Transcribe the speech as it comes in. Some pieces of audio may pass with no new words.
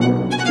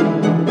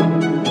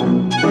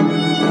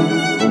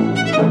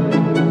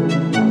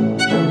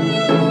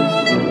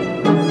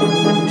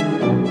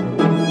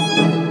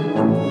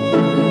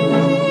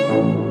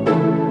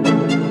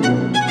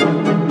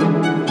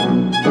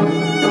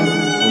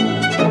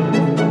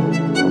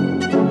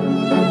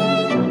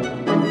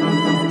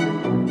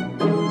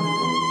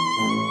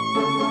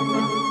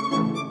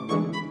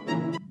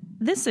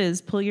This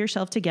is Pull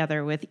Yourself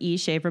Together with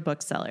eShaver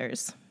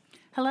Booksellers.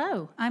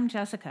 Hello, I'm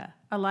Jessica,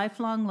 a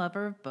lifelong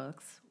lover of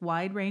books,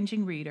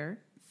 wide-ranging reader,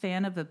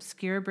 fan of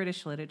obscure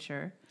British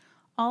literature,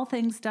 all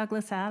things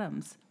Douglas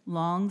Adams,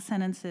 long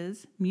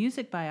sentences,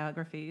 music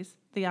biographies,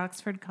 the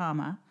Oxford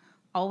comma,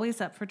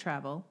 always up for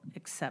travel,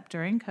 except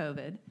during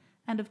COVID,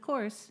 and of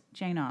course,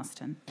 Jane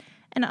Austen.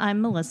 And I'm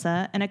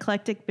Melissa, an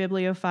eclectic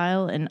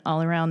bibliophile and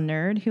all-around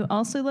nerd who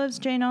also loves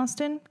Jane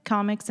Austen,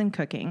 comics, and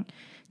cooking.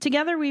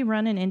 Together, we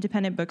run an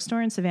independent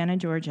bookstore in Savannah,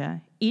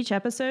 Georgia. Each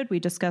episode, we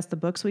discuss the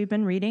books we've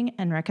been reading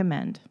and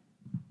recommend.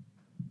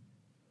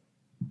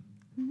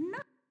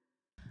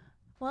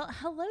 Well,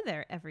 hello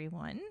there,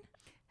 everyone.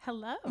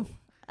 Hello.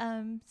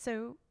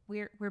 So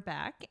we're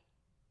back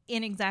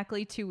in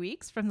exactly 2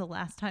 weeks from the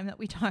last time that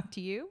we talked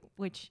to you,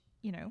 which,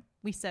 you know,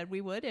 we said we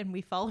would and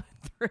we followed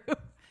through.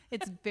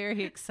 It's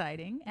very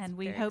exciting, and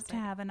we hope to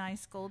have a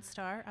nice gold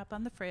star up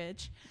on the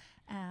fridge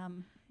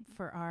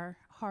for our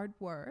hard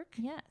work.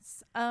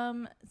 Yes.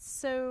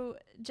 So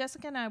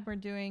Jessica and I were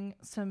doing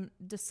some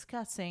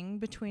discussing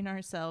between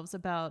ourselves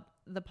about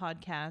the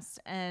podcast,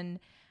 and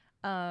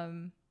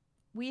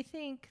we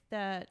think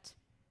that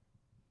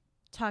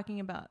talking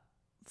about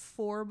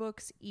 4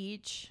 books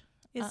each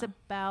is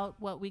about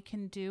what we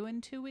can do in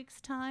 2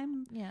 weeks'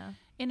 time. Yeah.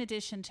 In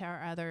addition to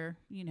our other,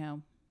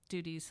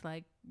 duties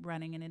like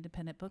running an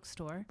independent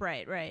bookstore.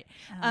 Right.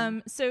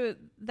 So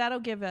that'll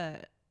give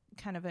a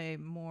kind of a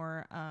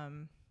more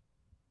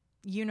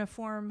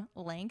uniform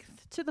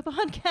length to the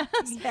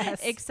podcast.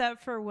 Yes.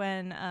 Except for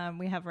when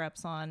we have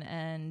reps on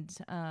and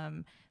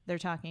they're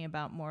talking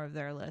about more of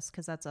their list,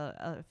 because that's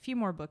a few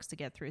more books to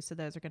get through. So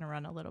those are going to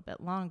run a little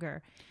bit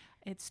longer.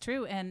 It's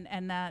true.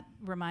 And that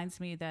reminds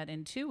me that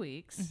in 2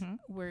 weeks,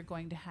 we're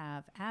going to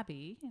have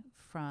Abby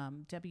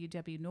from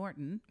W.W.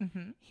 Norton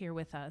here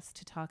with us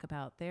to talk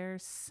about their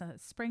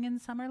spring and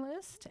summer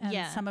list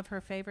and some of her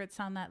favorites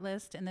on that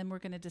list. And then we're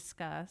going to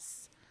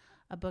discuss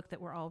a book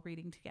that we're all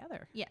reading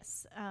together.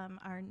 Yes,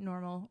 our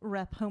normal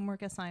rep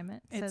homework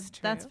assignment. It's so true.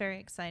 That's very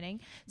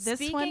exciting.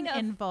 This one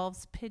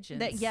involves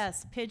pigeons.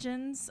 Yes,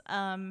 pigeons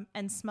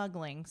and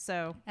smuggling.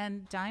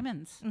 And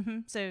diamonds.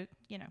 So,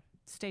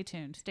 Stay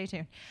tuned.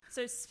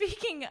 So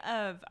speaking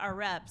of our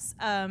reps,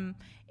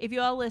 if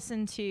you all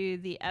listened to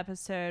the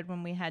episode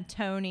when we had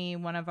Tony,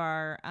 one of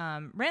our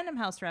Random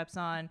House reps,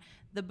 on,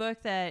 the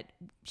book that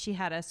she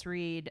had us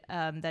read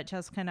that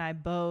Jessica and I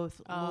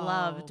both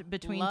loved,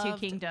 Between Two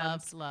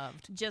Kingdoms,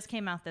 just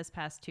came out this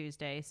past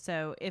Tuesday.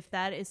 So if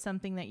that is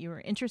something that you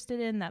are interested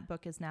in, that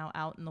book is now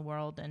out in the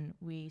world, and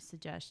we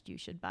suggest you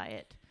should buy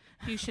it.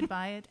 You should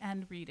buy it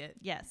and read it.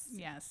 Yes.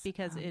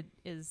 Because it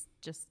is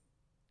just...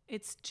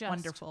 It's just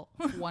wonderful.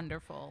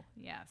 Wonderful.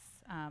 Yes.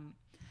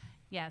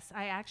 Yes.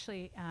 I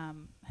actually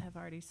have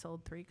already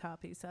sold 3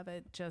 copies of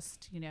it,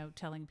 just,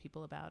 telling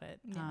people about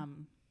it. Yeah.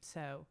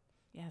 So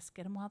yes,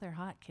 get them while they're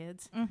hot,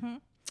 kids.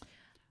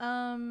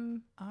 All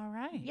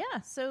right.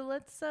 Yeah. So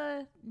let's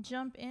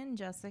jump in,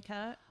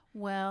 Jessica.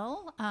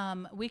 Well,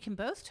 we can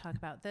both talk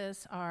about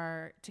this.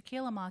 Our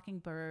Tequila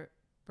Mockingbird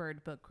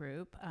book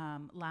group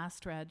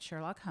last read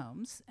Sherlock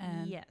Holmes,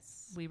 and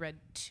we read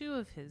 2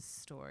 of his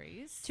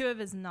stories, 2 of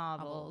his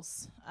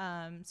novels.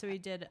 So we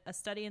did A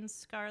Study in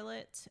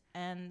Scarlet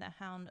and The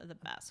Hound of the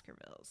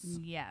Baskervilles.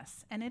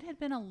 Yes, and it had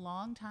been a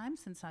long time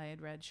since I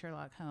had read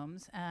Sherlock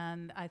Holmes,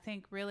 and I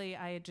think really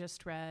I had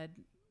just read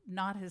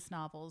not his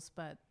novels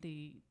but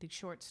the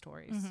short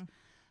stories,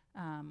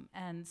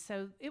 and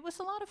so it was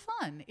a lot of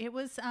fun. It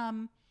was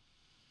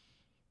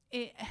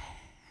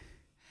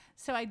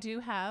so I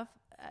do have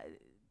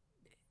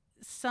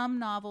some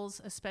novels,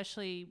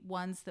 especially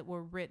ones that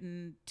were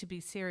written to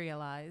be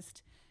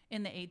serialized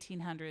in the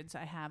 1800s,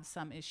 I have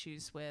some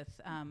issues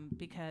with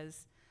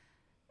because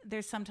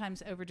they're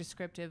sometimes over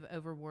descriptive,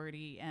 over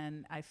wordy,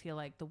 and I feel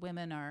like the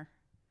women are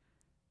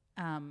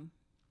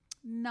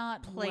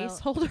not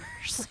placeholders.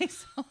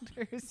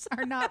 Placeholders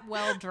are not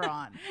well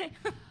drawn,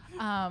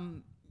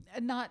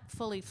 not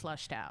fully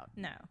flushed out.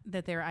 No,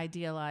 that they're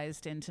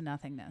idealized into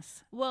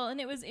nothingness. Well,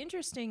 and it was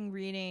interesting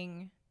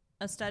reading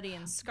A Study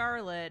in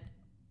Scarlet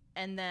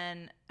and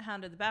then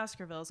Hound of the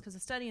Baskervilles, because A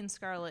Study in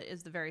Scarlet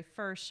is the very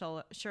first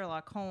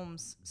Sherlock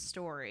Holmes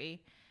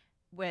story.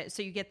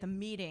 So you get the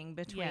meeting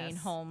between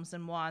Holmes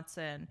and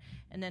Watson,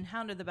 and then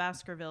Hound of the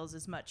Baskervilles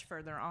is much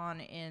further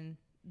on in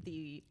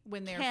the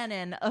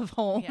canon of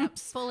Holmes. Yeah,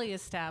 fully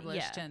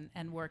established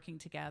and working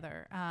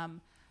together.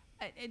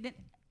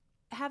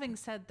 Having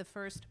said the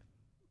first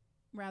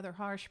rather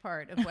harsh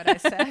part of what I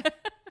said,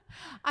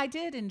 I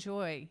did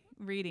enjoy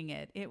reading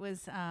it. It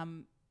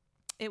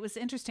was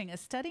interesting. A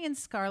Study in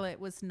Scarlet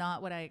was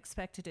not what I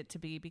expected it to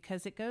be,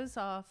 because it goes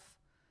off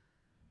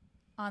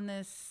on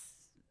this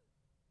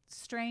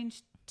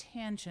strange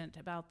tangent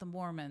about the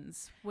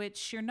Mormons,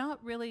 which you're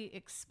not really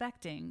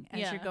expecting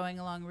as you're going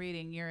along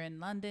reading. You're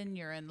in London,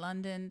 you're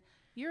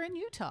in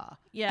Utah.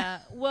 Yeah.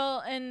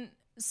 Well, and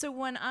so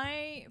when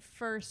I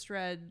first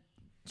read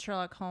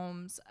Sherlock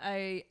Holmes,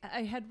 I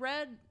had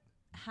read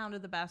Hound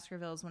of the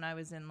Baskervilles when I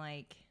was in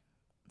like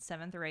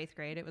 7th or 8th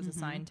grade. It was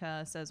assigned to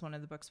us as one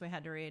of the books we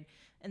had to read.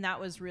 And that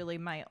was really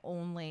my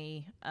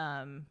only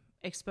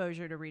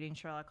exposure to reading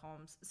Sherlock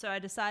Holmes. So I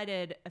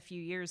decided a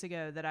few years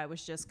ago that I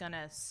was just going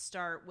to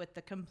start with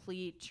the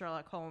complete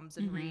Sherlock Holmes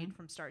and read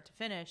from start to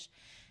finish.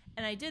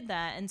 And I did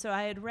that. And so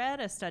I had read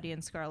A Study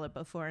in Scarlet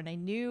before, and I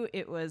knew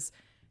it was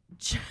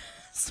just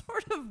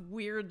sort of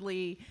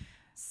weirdly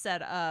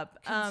set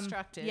up.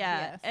 Constructed,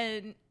 yeah.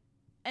 yes.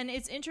 And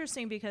it's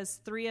interesting because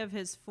 3 of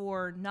his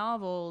 4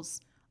 novels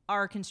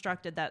are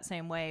constructed that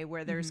same way,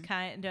 where there's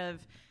kind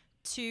of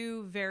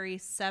 2 very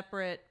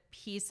separate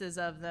pieces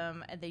of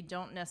them, and they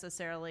don't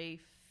necessarily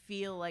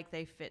feel like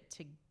they fit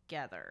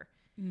together.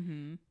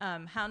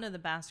 Hound of the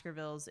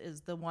Baskervilles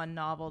is the one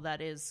novel that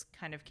is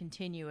kind of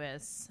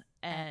continuous,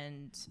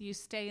 and you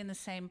stay in the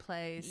same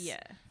place.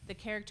 Yeah. The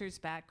characters'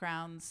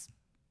 backgrounds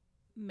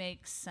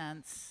make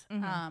sense.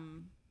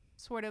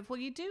 Sort of. Well,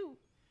 you do.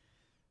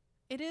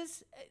 It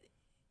is.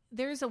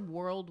 There's a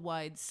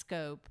worldwide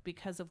scope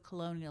because of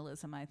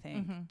colonialism, I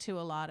think, to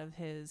a lot of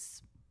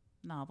his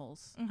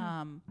novels.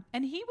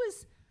 And he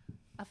was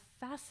a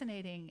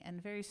fascinating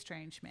and very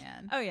strange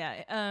man. Oh,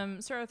 yeah.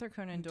 Sir Arthur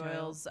Conan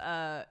Doyle's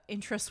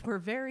interests were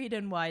varied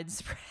and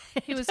widespread.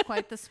 He was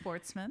quite the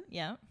sportsman.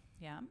 Yeah.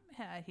 Yeah.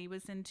 He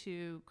was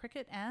into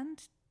cricket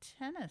and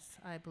tennis,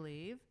 I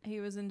believe. He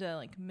was into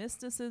like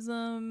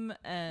mysticism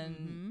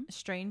and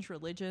strange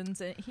religions.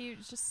 And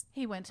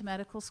he went to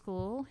medical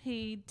school.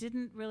 He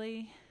didn't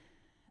really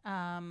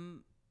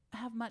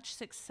have much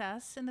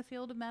success in the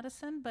field of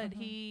medicine, but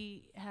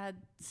he had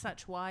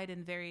such wide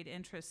and varied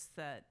interests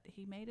that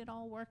he made it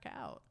all work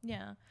out.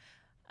 Yeah.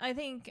 I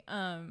think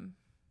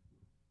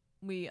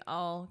we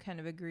all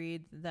kind of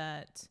agreed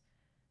that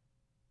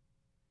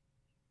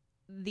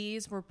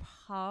these were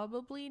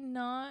probably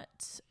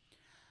not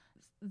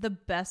the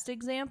best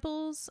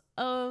examples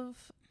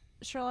of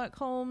Sherlock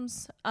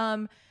Holmes.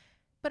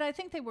 But I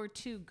think they were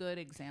 2 good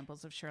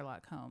examples of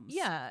Sherlock Holmes.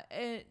 Yeah.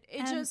 It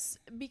just,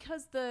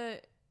 because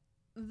the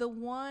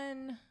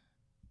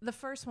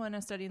first one,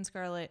 A Study in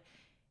Scarlet,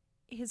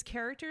 his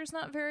character is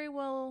not very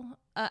well.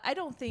 I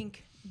don't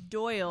think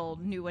Doyle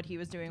knew what he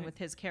was doing with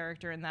his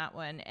character in that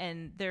one.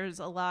 And there's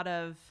a lot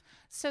of.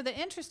 So the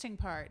interesting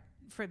part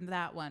from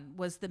that one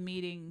was the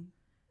meeting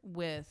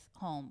with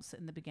Holmes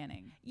in the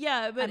beginning.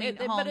 Yeah, but I mean,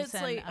 but it's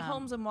and, like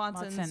Holmes and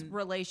Watson's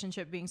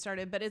relationship being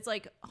started. But it's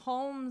like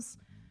Holmes.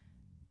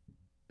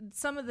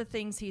 Some of the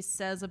things he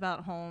says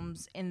about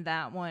Holmes in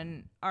that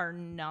one are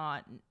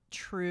not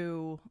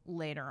true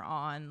later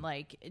on,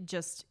 like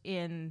just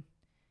in.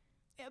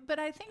 But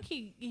I think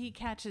he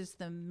catches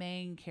the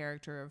main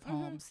character of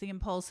Holmes, the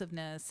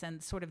impulsiveness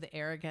and sort of the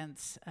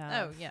arrogance.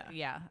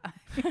 Yeah.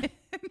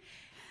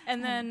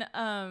 And then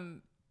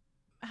Hound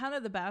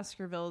of the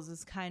Baskervilles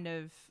is kind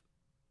of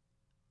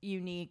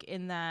unique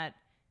in that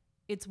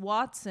it's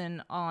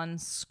Watson on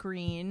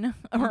screen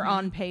or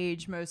on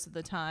page most of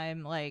the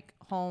time. Like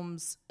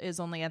Holmes is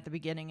only at the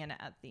beginning and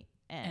at the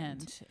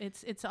end.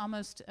 It's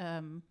almost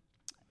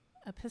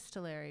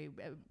epistolary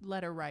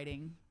letter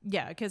writing.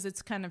 Yeah, because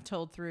it's kind of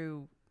told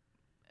through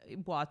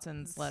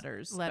Watson's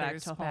letters back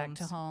to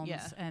Holmes.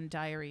 Yeah. And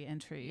diary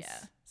entries.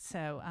 Yeah.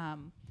 So,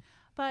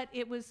 but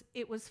it was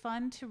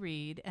fun to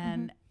read,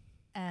 and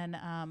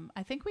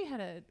I think we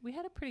had a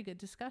pretty good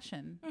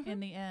discussion in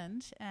the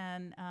end,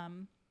 and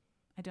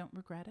I don't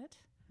regret it.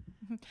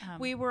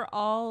 We were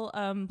all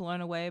blown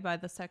away by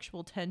the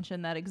sexual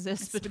tension that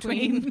exists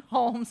between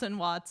Holmes and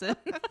Watson.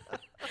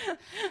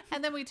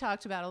 And then we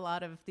talked about a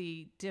lot of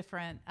the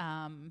different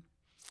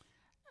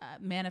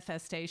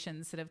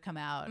manifestations that have come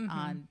out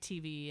on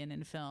TV and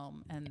in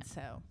film. And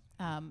so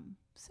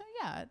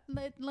yeah,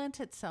 it lent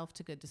itself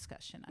to good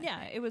discussion. I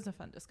think. It was a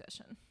fun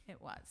discussion.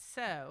 It was.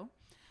 So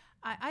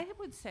I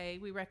would say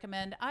we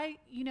recommend, I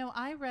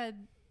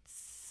read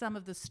some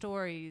of the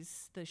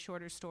stories, the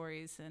shorter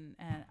stories, and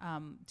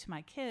to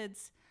my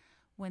kids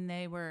when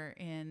they were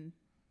in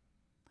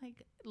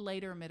like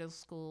later middle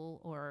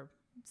school or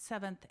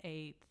 7th,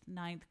 8th,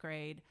 9th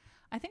grade.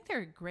 I think they're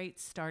a great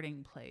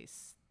starting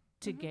place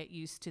to get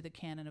used to the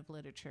canon of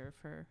literature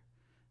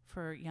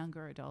for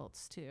younger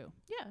adults too.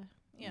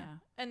 Yeah.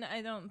 And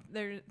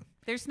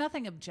there's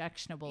nothing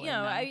objectionable in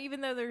them.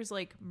 Even though there's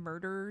like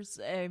murders,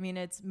 I mean,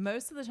 it's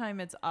most of the time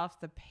it's off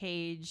the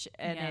page,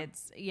 and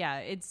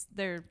it's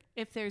there.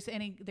 If there's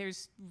any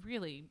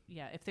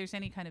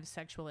kind of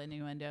sexual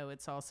innuendo,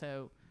 it's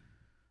also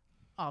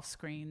off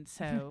screen.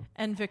 So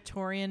and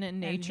Victorian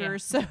in nature.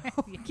 So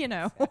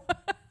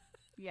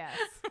yes.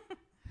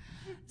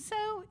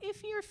 So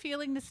if you're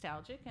feeling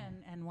nostalgic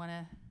and want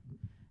to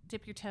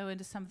dip your toe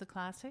into some of the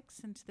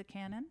classics, into the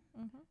canon,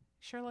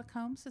 Sherlock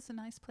Holmes is a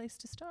nice place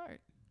to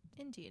start.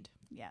 Indeed.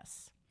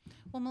 Yes.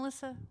 Well,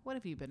 Melissa, what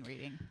have you been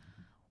reading?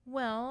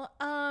 Well,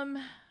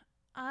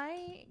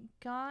 I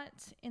got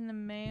in the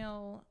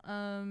mail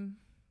a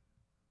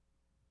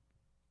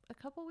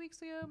couple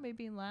weeks ago,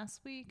 maybe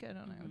last week. I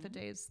don't know. The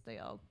days they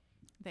all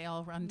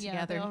run together.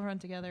 Yeah, they all run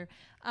together.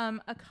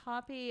 A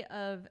copy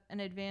of an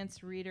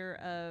advanced reader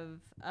of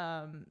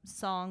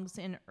Songs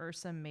in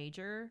Ursa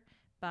Major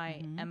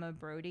by Emma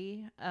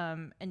Brody.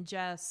 And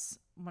Jess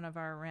one of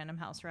our Random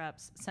House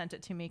reps, sent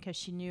it to me because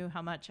she knew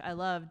how much I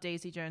love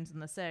Daisy Jones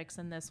and the Six,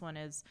 and this one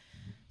is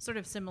sort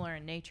of similar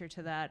in nature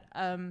to that.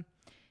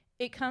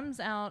 It comes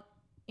out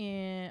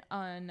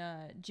on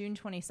June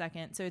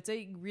 22nd, so it's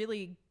a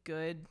really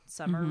good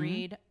summer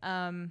read.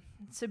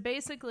 So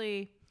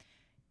basically,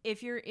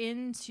 if you're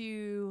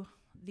into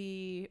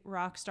the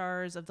rock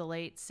stars of the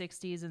late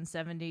 60s and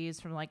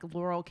 70s from like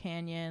Laurel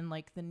Canyon,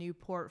 like the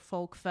Newport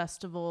Folk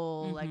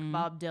Festival, like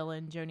Bob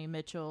Dylan, Joni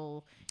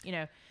Mitchell, you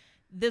know,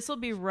 this will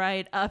be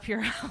right up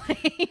your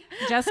alley.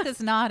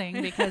 Jessica's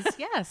nodding because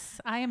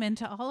yes, I am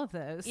into all of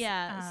those.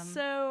 Yeah.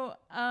 So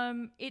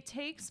it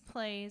takes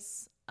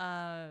place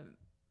for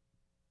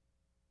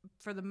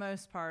the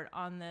most part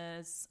on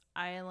this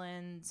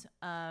island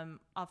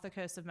off the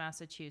coast of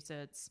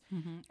Massachusetts.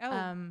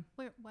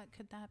 What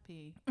could that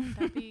be? Would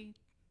that be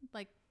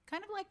like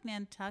kind of like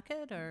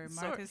Nantucket or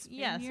Martha's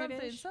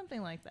Vineyard-ish?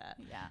 something like that.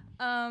 Yeah.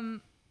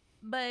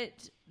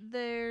 But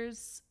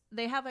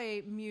they have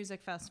a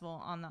music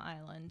festival on the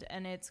island,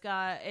 and it's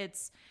gotten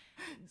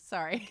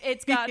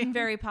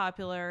very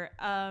popular.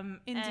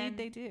 Indeed,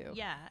 they do.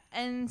 Yeah,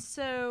 and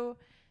so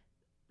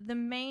the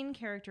main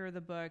character of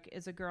the book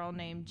is a girl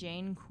named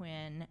Jane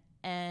Quinn,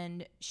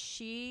 and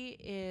she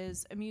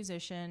is a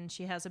musician.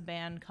 She has a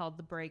band called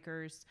The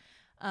Breakers.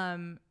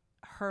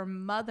 Her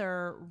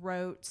mother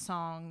wrote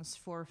songs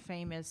for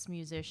famous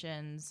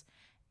musicians,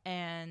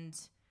 and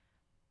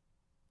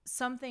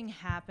something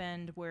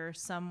happened where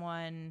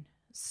someone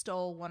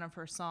stole one of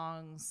her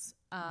songs,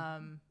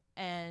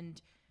 and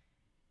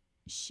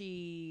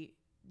she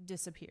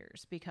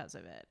disappears because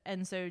of it.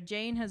 And so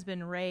Jane has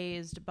been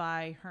raised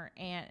by her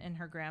aunt and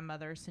her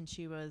grandmother since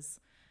she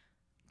was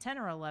 10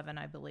 or 11,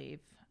 I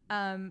believe.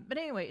 But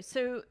anyway,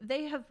 so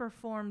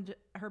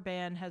her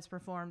band has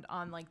performed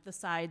on like the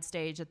side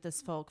stage at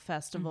this folk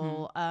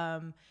festival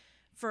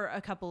for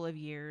a couple of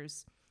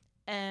years.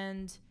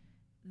 And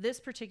this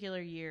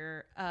particular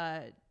year,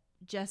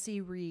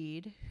 Jesse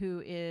Reed,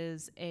 who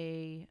is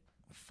a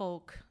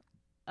folk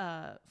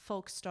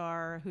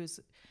star who's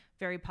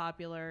very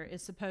popular,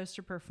 is supposed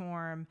to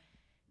perform.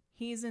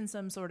 He's in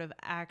some sort of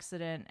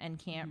accident and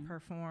can't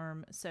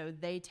perform, so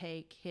they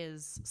take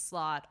his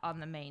slot on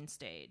the main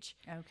stage.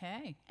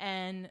 Okay.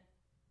 And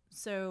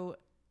so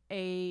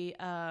a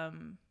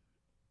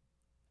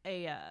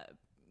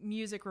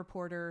music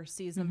reporter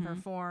sees them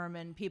perform,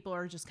 and people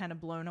are just kind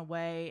of blown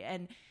away.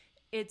 And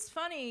it's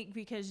funny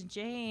because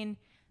Jane,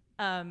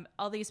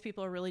 all these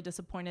people are really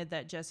disappointed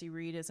that Jesse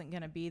Reed isn't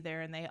going to be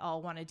there, and they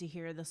all wanted to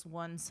hear this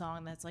one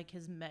song that's like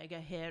his mega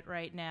hit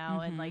right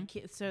now. And like,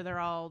 so they're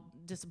all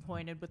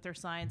disappointed with their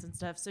signs and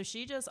stuff. So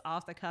she just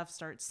off the cuff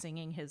starts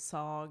singing his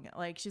song.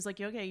 Like, she's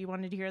like, okay, you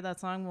wanted to hear that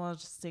song? Well, I'll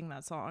just sing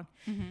that song.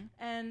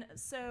 And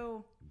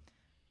so,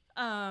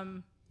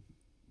 her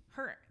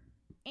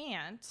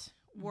aunt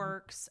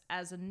works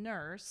as a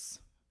nurse,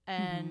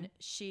 and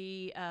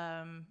she,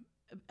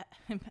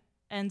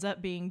 ends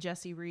up being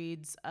Jesse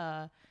Reed's,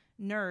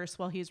 nurse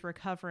while he's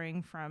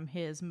recovering from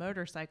his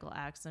motorcycle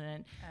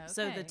accident.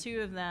 So the two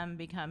of them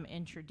become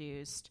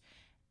introduced,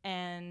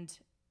 and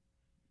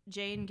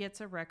Jane gets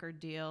a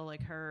record deal,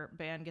 like her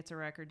band gets a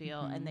record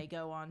deal, and they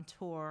go on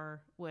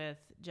tour with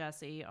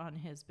Jesse on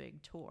his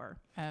big tour.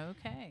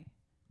 Okay.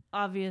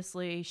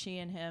 Obviously, she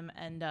and him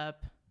end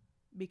up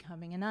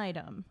becoming an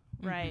item,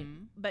 right?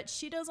 But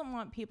she doesn't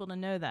want people to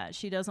know that.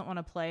 She doesn't want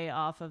to play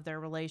off of their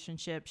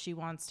relationship. She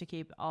wants to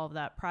keep all of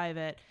that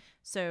private.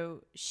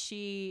 So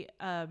she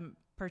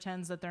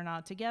pretends that they're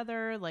not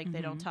together, like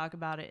they don't talk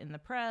about it in the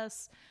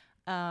press.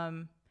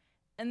 And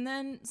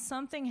then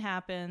something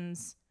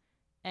happens,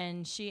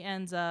 and she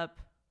ends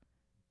up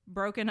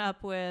broken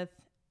up with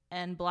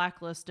and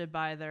blacklisted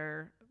by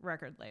their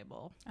record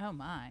label. Oh,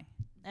 my.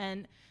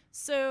 And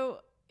so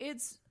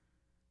it's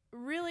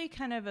really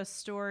kind of a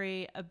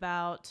story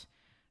about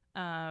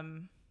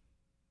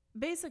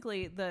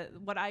basically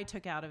what I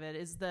took out of it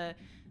is the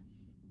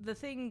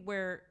thing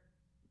where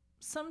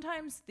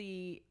sometimes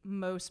the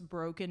most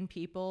broken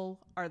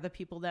people are the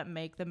people that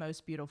make the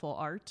most beautiful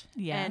art.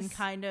 Yes. And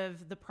kind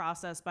of the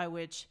process by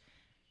which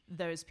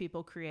those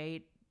people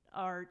create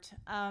art.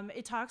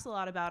 It talks a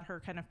lot about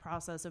her kind of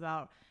process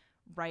about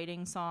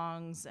writing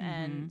songs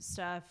and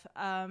stuff.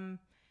 And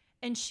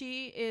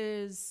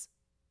she's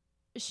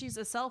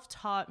a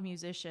self-taught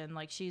musician.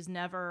 Like, she's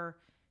never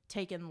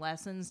taken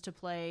lessons to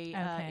play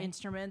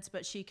instruments,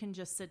 but she can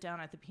just sit down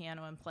at the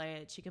piano and play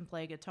it. She can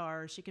play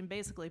guitar. She can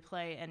basically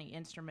play any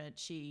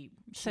instrument.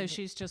 So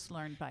she's just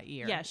learned by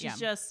ear. Yeah, she's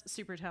just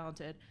super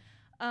talented.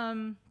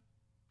 And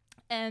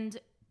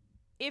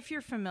if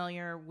you're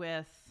familiar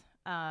with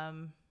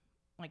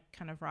like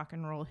kind of rock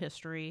and roll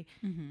history,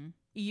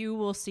 you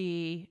will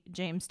see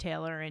James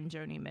Taylor and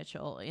Joni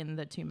Mitchell in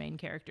the two main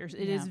characters.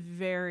 It is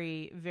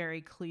very,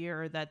 very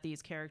clear that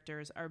these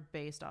characters are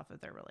based off of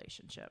their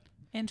relationship.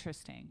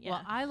 Interesting. Yeah.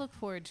 Well, I look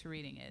forward to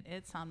reading it.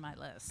 It's on my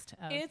list.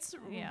 It's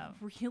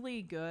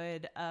really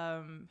good.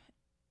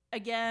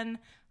 Again,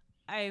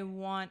 I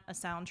want a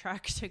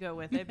soundtrack to go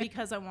with it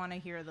because I want to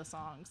hear the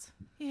songs.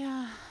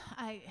 Yeah,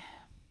 I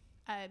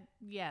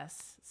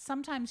Yes.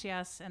 Sometimes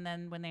yes, and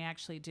then when they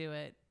actually do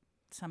it,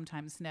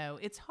 sometimes no.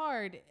 It's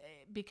hard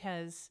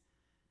because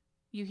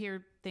you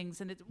hear things,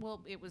 and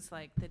it was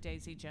like the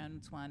Daisy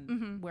Jones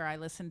one where I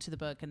listened to the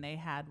book and they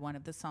had one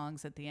of the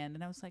songs at the end,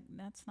 and I was like,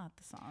 that's not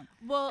the song.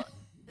 Well,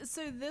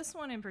 so this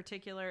one in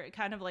particular,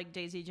 kind of like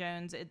Daisy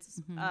Jones,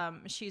 it's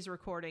she's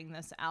recording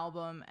this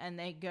album and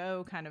they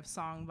go kind of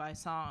song by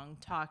song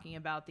talking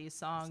about these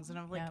songs, and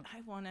I'm like,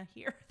 I want to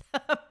hear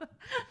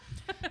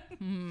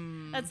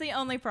them. That's the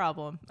only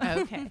problem.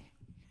 Okay.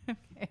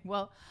 Okay.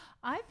 Well,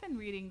 I've been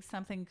reading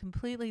something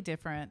completely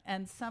different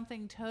and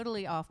something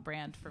totally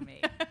off-brand for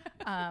me.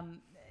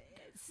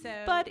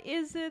 But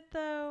is it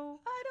though?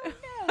 I don't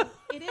know.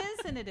 It is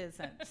and it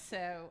isn't.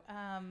 So,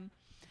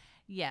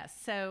 yes.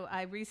 So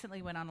I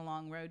recently went on a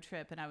long road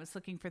trip and I was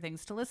looking for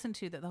things to listen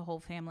to that the whole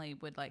family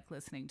would like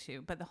listening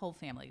to. But the whole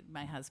family,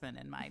 my husband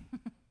and my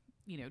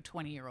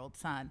 20-year-old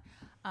son.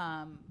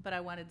 But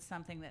I wanted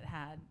something that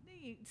had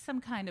some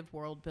kind of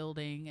world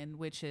building and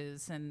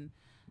witches and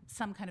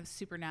some kind of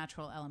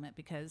supernatural element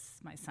because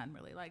my son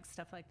really likes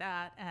stuff like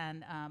that.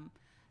 And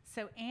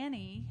so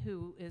Annie,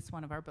 who is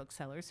one of our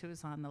booksellers, who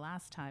was on the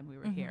last time we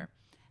were here,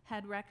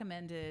 had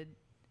recommended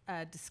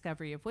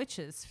Discovery of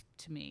Witches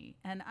to me.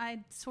 And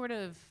I sort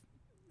of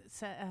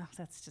said, oh,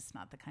 that's just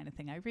not the kind of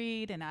thing I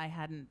read. And I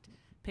hadn't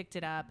picked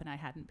it up.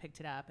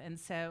 And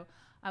so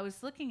I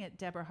was looking at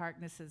Deborah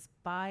Harkness's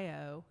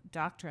bio,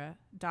 Dr.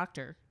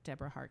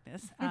 Deborah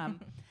Harkness.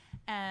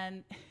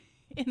 And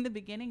in the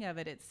beginning of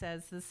it, it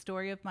says, the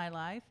story of my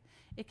life,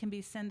 it can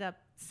be summed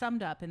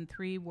up in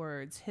 3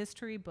 words,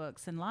 history,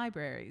 books, and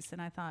libraries. And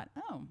I thought,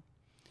 oh,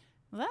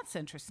 well, that's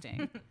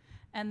interesting.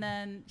 And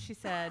then she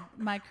said,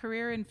 my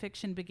career in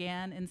fiction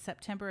began in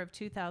September of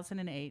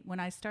 2008 when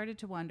I started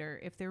to wonder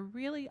if there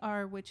really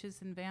are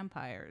witches and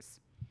vampires,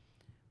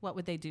 what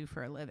would they do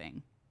for a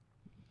living?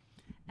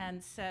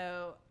 And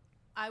so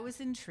I was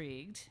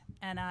intrigued,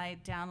 and I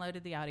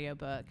downloaded the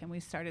audiobook, and we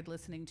started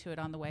listening to it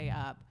on the way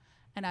up,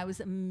 and I was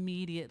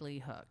immediately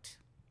hooked.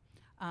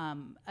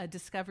 A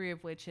Discovery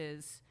of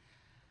Witches,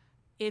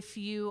 if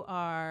you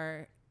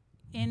are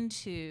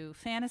into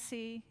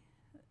fantasy,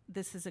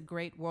 this is a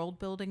great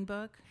world-building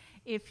book.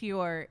 If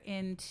you're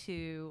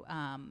into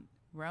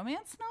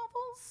romance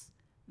novels,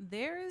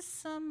 there is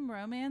some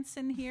romance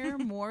in here,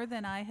 more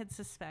than I had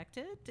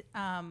suspected,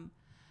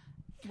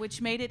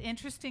 which made it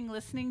interesting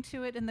listening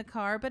to it in the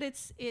car. But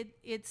it's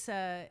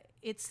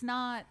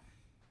not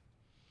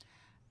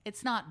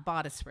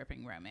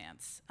bodice-ripping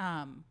romance.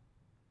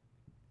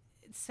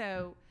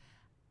 So,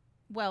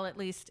 well, at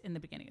least in the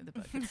beginning of the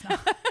book, it's not.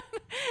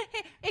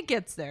 It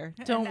gets there.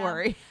 Don't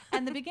worry.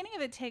 And the beginning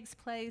of it takes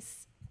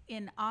place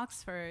in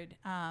Oxford,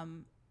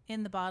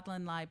 in the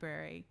Bodleian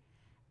Library,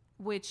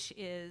 which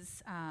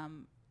is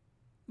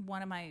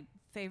one of my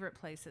favorite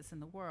places in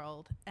the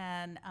world.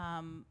 And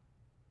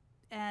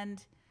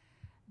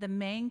the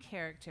main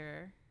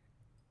character,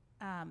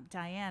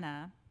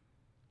 Diana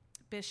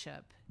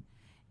Bishop,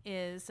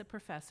 is a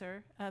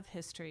professor of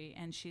history,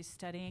 and she's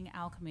studying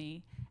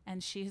alchemy,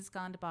 and she has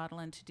gone to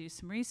Bodleian to do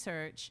some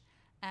research,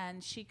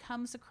 and she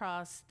comes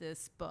across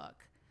this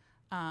book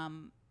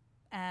and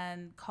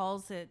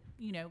calls it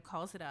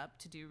up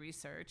to do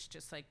research,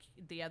 just like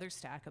the other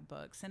stack of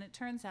books. And it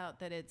turns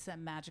out that it's a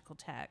magical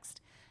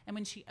text. And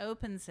when she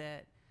opens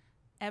it,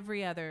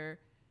 every other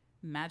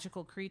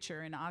magical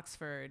creature in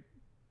Oxford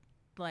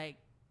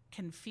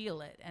can feel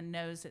it and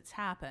knows it's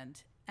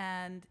happened.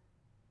 And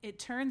it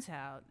turns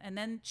out, and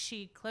then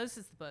she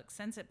closes the book,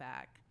 sends it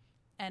back,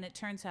 and it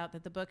turns out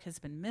that the book has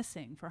been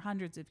missing for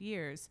hundreds of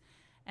years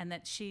and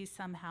that she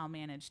somehow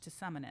managed to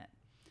summon it.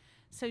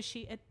 So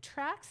she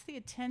attracts the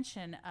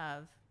attention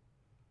of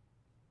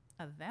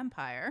a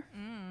vampire,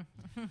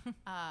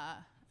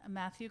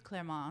 Matthew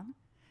Clermont,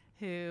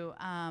 who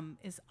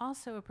is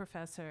also a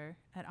professor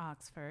at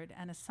Oxford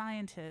and a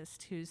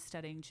scientist who's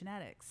studying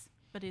genetics.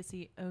 But is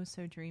he oh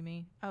so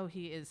dreamy? Oh,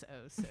 he is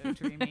oh so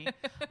dreamy.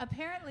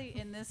 Apparently,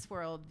 in this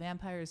world,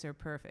 vampires are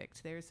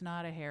perfect. There's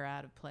not a hair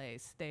out of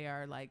place. They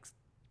are like...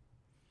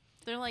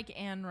 They're like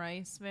Anne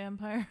Rice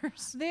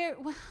vampires. They're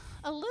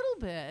a little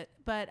bit,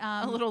 but...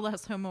 a little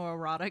less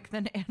homoerotic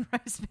than Anne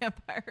Rice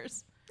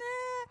vampires.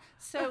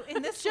 So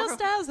in this just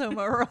world, as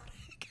homoerotic.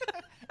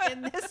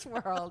 In this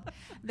world,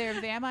 they're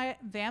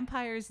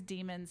vampires,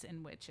 demons,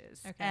 and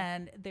witches. Okay.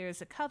 And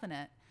there's a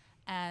covenant.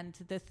 And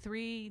the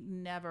 3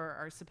 never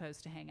are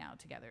supposed to hang out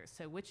together.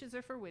 So witches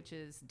are for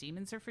witches,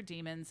 demons are for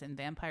demons, and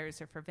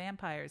vampires are for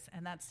vampires.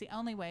 And that's the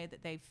only way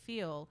that they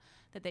feel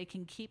that they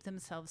can keep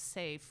themselves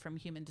safe from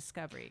human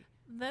discovery.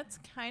 That's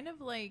kind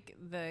of like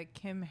the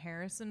Kim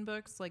Harrison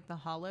books, like the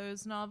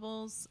Hollows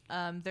novels.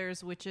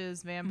 There's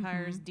witches,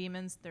 vampires,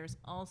 demons. There's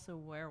also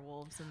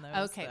werewolves in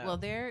those. Okay, well,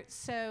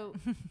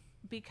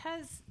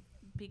 because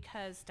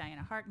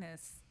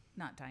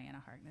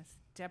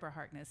Deborah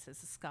Harkness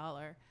is a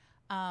scholar.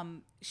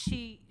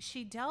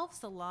 She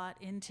delves a lot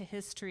into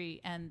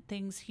history and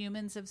things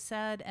humans have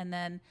said, and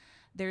then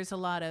there's a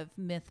lot of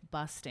myth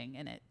busting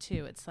in it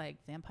too. It's like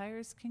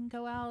vampires can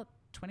go out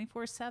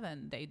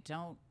 24/7. They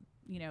don't,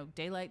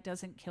 daylight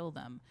doesn't kill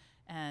them,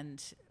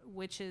 and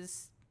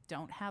witches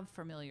don't have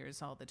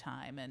familiars all the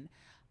time, and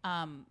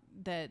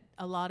that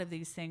a lot of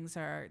these things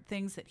are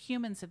things that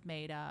humans have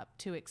made up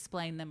to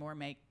explain them or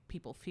make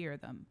people fear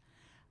them.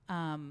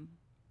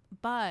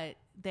 But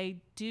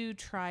they do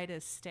try to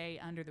stay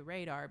under the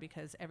radar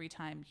because every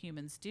time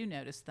humans do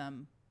notice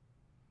them,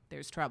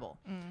 there's trouble.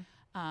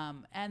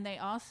 And they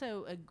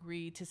also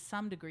agree to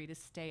some degree to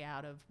stay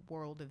out of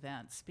world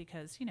events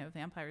because, you know,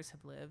 vampires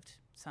have lived,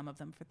 some of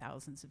them for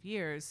thousands of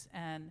years,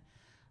 and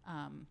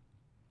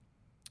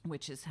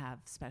witches have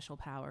special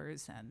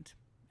powers,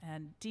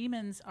 and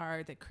demons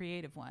are the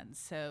creative ones.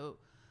 So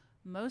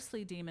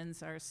mostly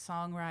demons are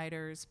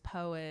songwriters,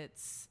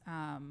 poets,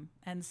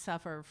 and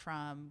suffer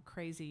from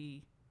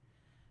crazy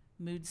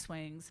mood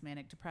swings,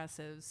 manic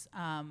depressives.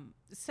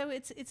 So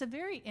it's a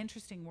very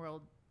interesting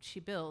world she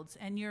builds.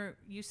 And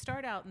you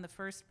start out in the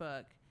first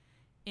book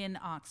in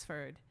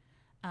Oxford,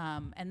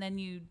 and then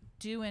you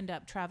do end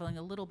up traveling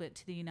a little bit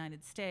to the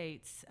United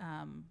States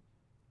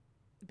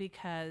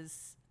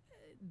because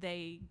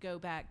they go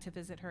back to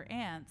visit her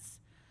aunts.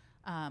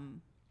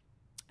 I'm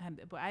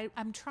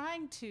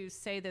trying to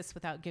say this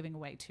without giving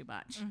away too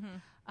much.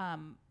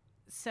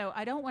 So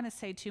I don't want to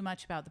say too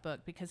much about the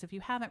book because if you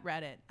haven't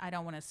read it, I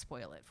don't want to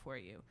spoil it for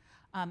you.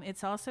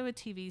 It's also a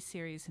TV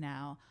series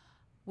now,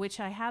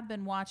 which I have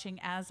been watching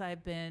as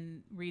I've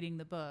been reading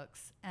the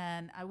books.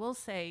 And I will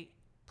say,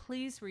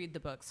 please read the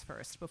books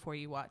first before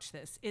you watch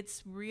this.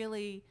 It's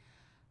really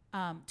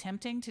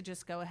tempting to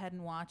just go ahead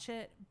and watch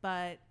it,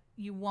 but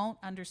you won't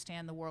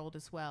understand the world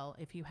as well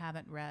if you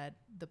haven't read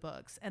the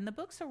books. And the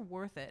books are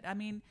worth it. I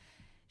mean,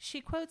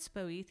 she quotes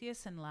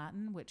Boethius in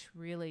Latin, which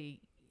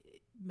really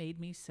made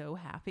me so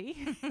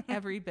happy,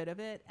 every bit of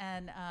it.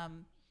 And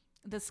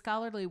the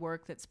scholarly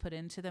work that's put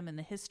into them and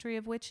the history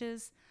of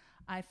witches,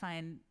 I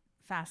find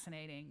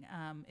fascinating.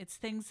 It's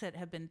things that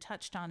have been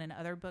touched on in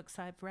other books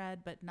I've read,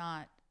 but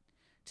not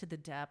to the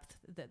depth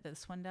that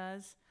this one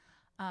does.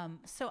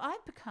 So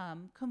I've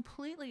become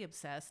completely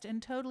obsessed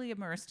and totally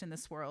immersed in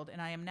this world,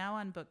 and I am now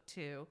on book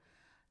 2.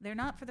 They're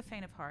not for the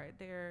faint of heart.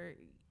 They're,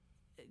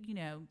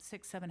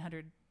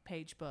 600-700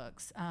 page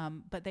books,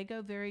 but they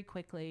go very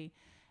quickly.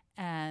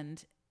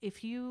 And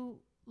if you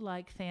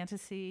like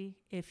fantasy,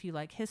 if you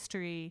like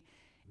history,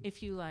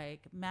 if you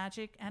like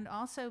magic, and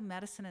also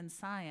medicine and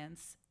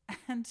science,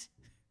 and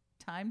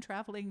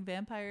time-traveling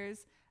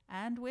vampires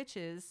and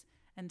witches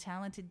and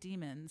talented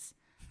demons,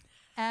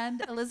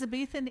 and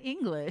Elizabethan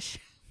English,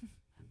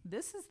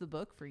 this is the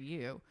book for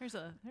you. There's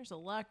a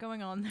lot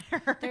going on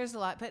there. There's a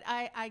lot, but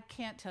I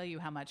can't tell you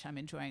how much I'm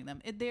enjoying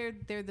them.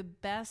 They're the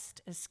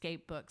best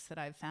escape books that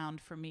I've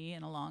found for me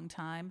in a long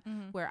time,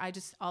 where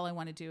all I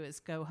want to do is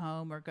go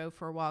home or go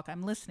for a walk.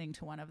 I'm listening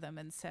to one of them,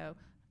 and so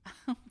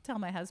I'll tell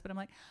my husband, I'm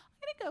like, I'm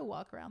going to go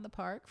walk around the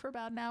park for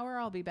about an hour.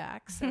 I'll be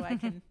back so I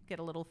can get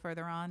a little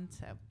further on.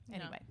 So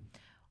anyway.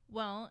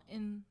 Well,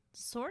 in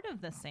sort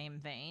of the same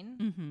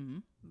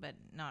vein, but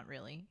not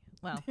really.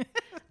 Well,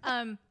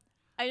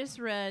 I just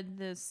read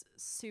this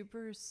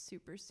super,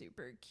 super,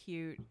 super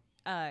cute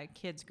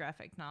kids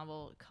graphic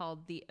novel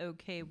called The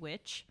OK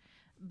Witch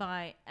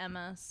by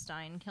Emma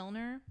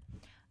Steinkilner.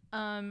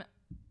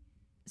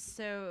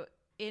 So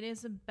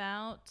it's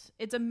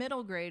a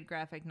middle grade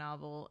graphic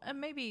novel, and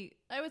maybe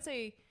I would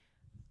say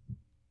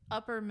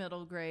upper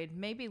middle grade,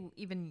 maybe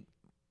even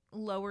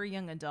lower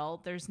young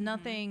adult. There's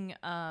nothing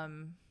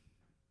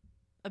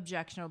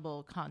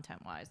objectionable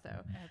content wise though.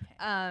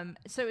 Okay.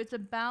 So it's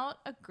about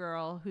a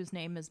girl whose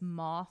name is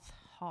Moth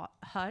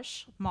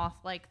Hush, moth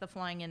like the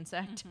flying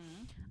insect.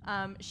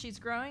 She's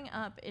growing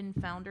up in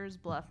Founder's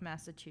Bluff,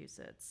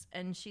 Massachusetts,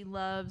 and she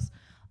loves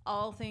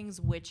all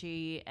things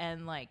witchy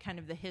and like kind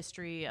of the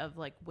history of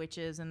like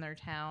witches in their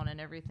town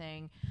and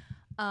everything.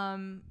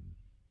 And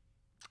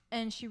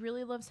she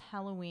really loves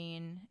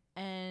Halloween,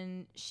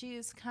 and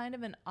she's kind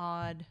of an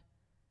odd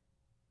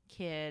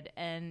kid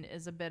and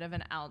is a bit of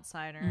an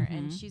outsider,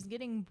 and she's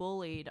getting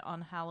bullied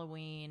on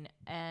Halloween,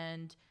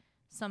 and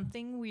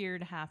something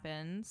weird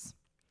happens,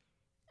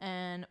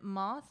 and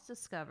Moth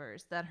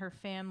discovers that her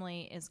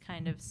family is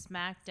kind of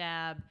smack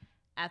dab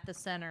at the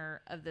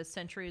center of the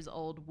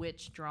centuries-old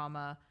witch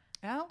drama.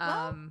 Oh,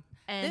 well,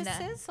 and this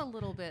is a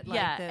little bit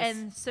like this.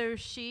 And so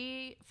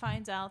she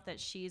finds out that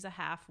she's a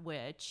half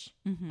witch.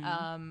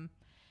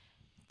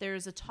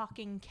 There's a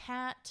talking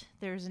cat.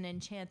 There's an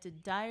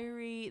enchanted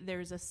diary.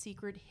 There's a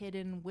secret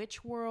hidden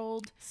witch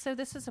world. So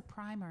this is a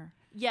primer.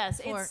 Yes,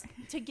 it's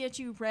to get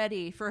you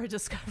ready for a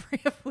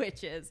discovery of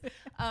witches.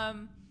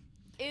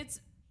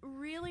 It's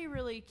really,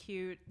 really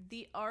cute.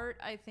 The art,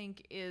 I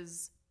think,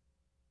 is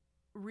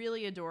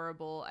really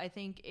adorable. I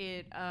think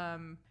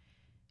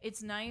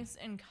it's nice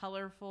and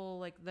colorful.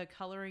 Like the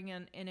coloring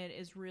in it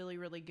is really,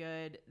 really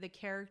good. The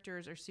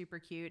characters are super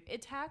cute.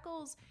 It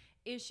tackles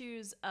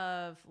issues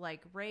of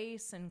like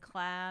race and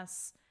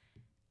class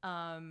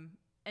and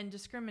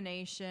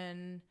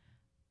discrimination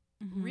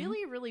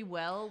really, really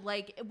well,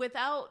 like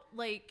without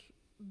like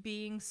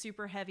being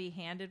super heavy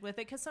handed with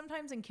it, because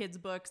sometimes in kids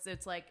books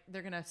it's like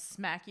they're gonna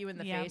smack you in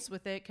the face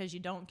with it because you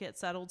don't get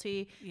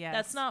subtlety.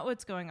 That's not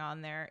what's going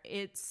on there.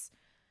 It's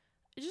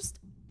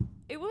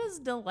was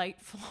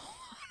delightful.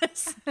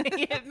 Honestly,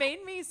 it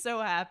made me so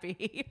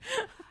happy.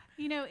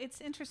 You know, it's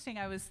interesting.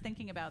 I was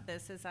thinking about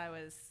this as I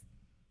was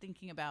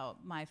thinking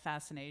about my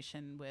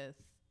fascination with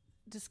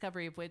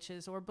Discovery of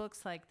Witches or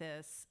books like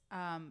this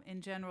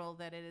in general,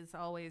 that it is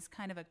always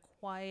kind of a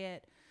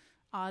quiet,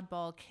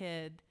 oddball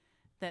kid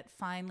that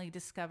finally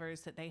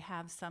discovers that they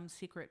have some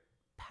secret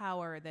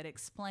power that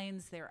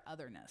explains their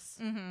otherness.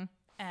 Mm-hmm.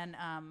 And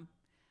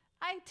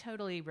I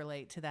totally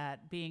relate to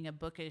that, being a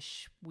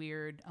bookish,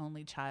 weird,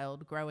 only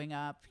child growing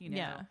up, you know,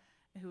 Yeah.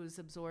 who is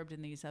absorbed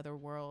in these other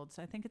worlds.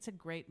 I think it's a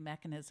great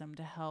mechanism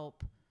to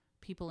help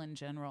people in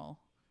general.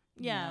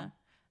 you Yeah, know?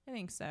 I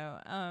think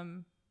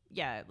so.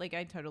 Yeah, like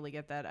I totally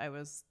get that. I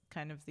was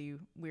kind of the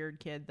weird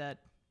kid that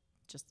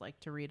just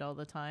liked to read all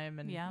the time,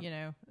 and Yeah. you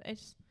know, I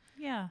just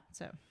Yeah.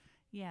 so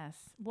Yes.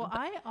 Well,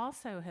 I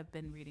also have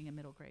been reading a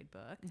middle grade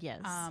book.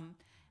 yes.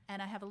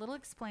 And I have a little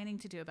explaining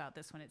to do about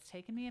this one. It's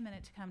taken me a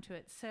minute to come to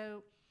it.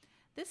 So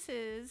this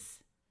is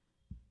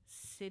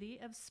City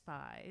of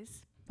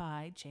Spies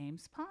by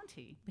James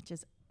Ponti. Which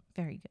is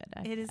very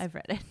good. It is I've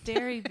read it.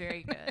 Very,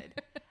 very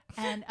good.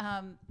 And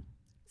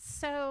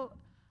so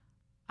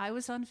I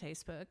was on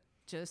Facebook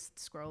just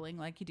scrolling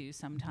like you do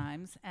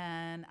sometimes,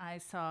 and I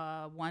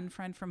saw one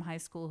friend from high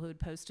school who had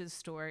posted a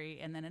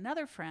story, and then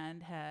another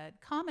friend had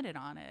commented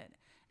on it.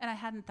 And I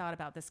hadn't thought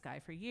about this guy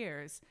for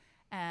years,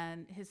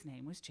 and his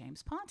name was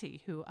James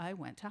Ponti, who I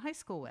went to high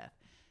school with.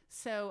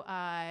 So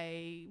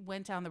I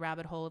went down the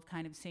rabbit hole of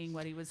kind of seeing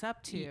what he was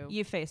up to.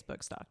 You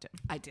Facebook stalked him.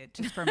 I did,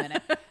 just for a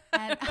minute.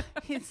 And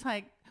he's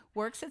like,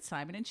 works at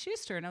Simon and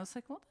Schuster. And I was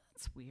like, well,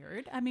 that's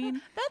weird. I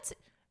mean, That's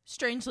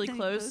strangely Close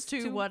close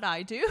to to- what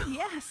I do.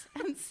 yes.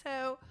 And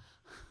so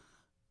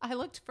I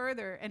looked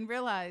further and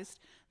realized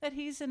that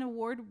he's an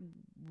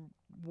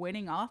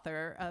award-winning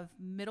author of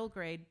middle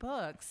grade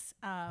books.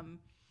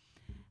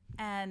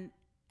 And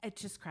it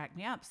just cracked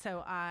me up.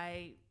 So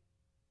I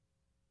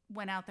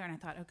went out there and I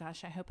thought, oh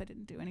gosh, I hope I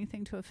didn't do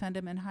anything to offend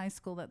him in high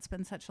school. That's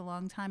been such a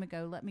long time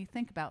ago. Let me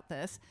think about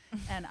this.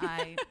 And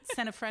I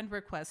sent a friend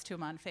request to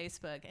him on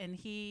Facebook, and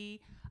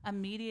he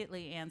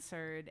immediately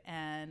answered,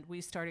 and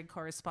we started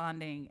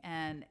corresponding.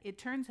 And it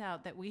turns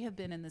out that we have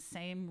been in the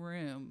same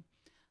room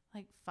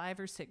like 5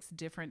 or 6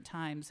 different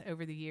times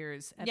over the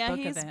years at book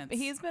events.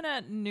 He's been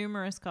at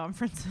numerous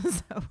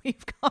conferences that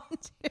we've gone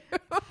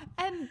to.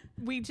 And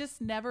we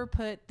just never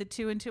put the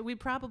two and two. We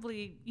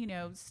probably, you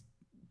know,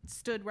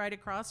 stood right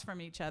across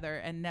from each other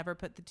and never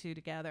put the two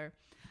together.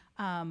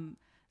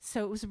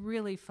 So it was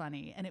really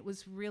funny, and it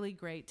was really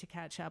great to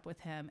catch up with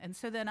him. And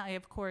so then I,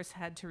 of course,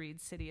 had to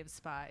read City of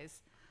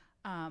Spies,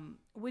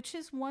 which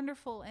is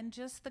wonderful and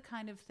just the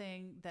kind of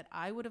thing that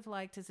I would have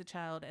liked as a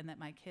child and that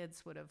my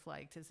kids would have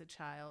liked as a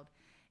child.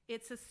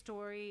 It's a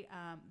story.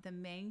 The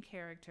main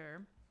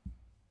character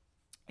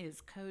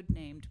is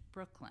codenamed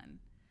Brooklyn,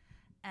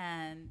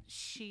 and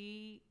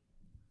she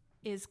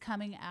is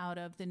coming out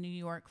of the New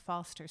York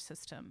foster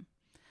system.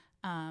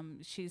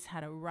 She's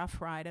had a rough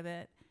ride of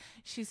it.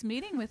 She's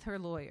meeting with her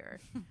lawyer,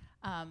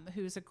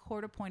 who's a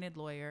court-appointed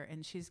lawyer,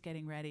 and she's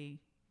getting ready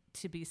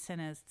to be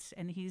sentenced,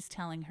 and he's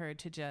telling her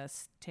to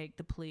just take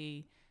the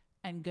plea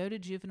and go to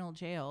juvenile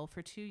jail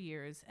for 2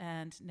 years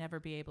and never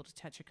be able to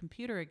touch a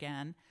computer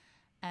again.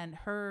 And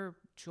her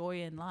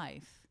joy in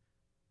life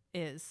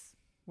is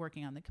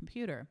working on the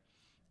computer.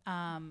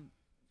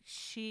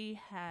 She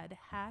had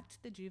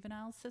hacked the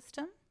juvenile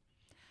system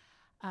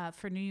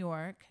for New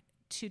York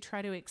to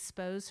try to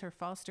expose her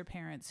foster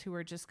parents, who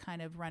were just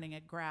kind of running a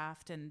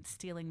graft and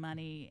stealing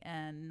money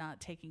and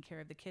not taking care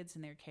of the kids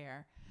in their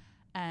care.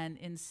 And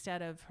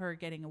instead of her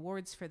getting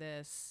awards for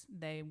this,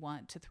 they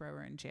want to throw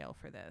her in jail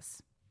for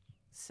this.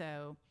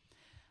 So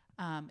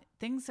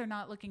things are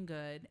not looking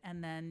good.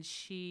 And then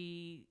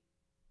she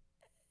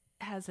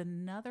has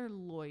another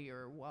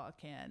lawyer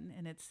walk in,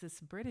 and it's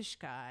this British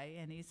guy,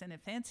 and he's in a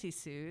fancy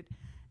suit.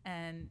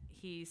 And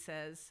he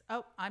says,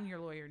 oh, I'm your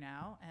lawyer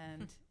now.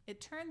 And it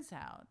turns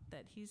out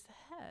that he's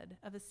the head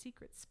of a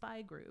secret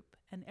spy group,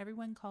 and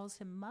everyone calls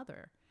him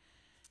Mother.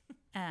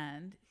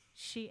 And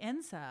she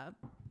ends up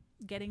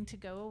getting to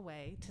go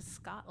away to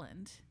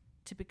Scotland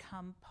to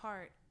become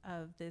part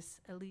of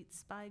this elite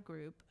spy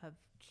group of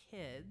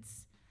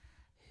kids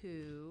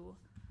who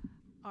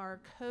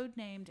are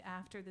codenamed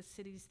after the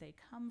cities they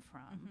come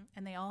from.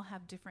 And they all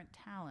have different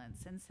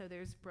talents. And so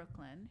there's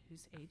Brooklyn,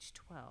 who's age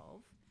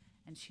 12.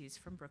 And she's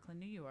from Brooklyn,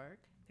 New York.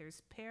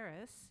 There's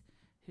Paris,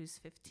 who's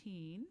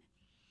 15.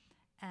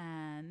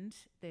 And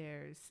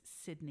there's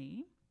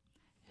Sydney,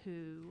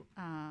 who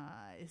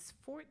is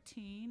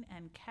 14.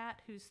 And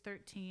Kat, who's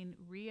 13.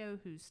 Rio,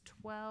 who's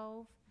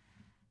 12.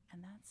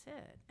 And that's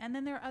it. And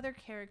then there are other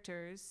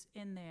characters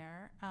in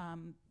there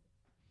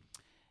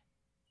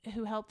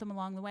who help them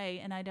along the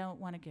way. And I don't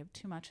want to give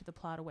too much of the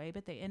plot away,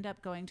 but they end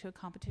up going to a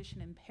competition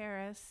in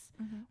Paris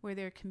where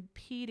they're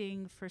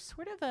competing for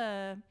sort of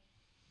a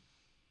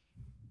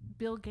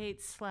Bill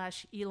Gates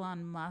 /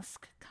 Elon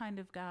Musk kind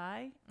of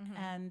guy.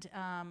 And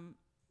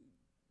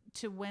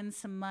to win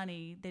some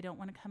money, they don't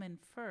want to come in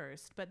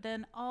first. But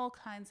then all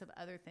kinds of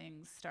other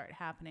things start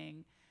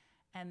happening.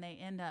 and they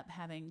end up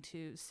having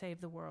to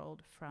save the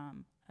world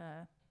from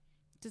a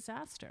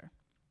disaster.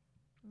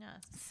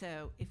 Yes.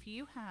 So if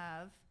you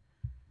have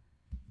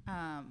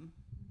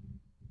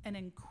an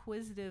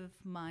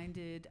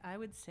inquisitive-minded, I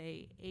would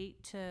say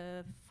 8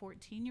 to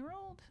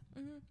 14-year-old,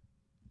 Mm-hmm.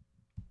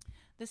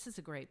 this is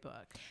a great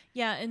book.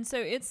 Yeah, and so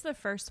it's the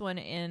first one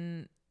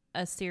in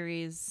a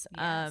series.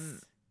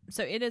 Yes.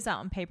 So it is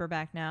out in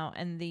paperback now,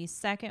 and the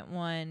second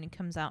one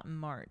comes out in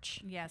March.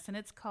 Yes, and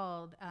it's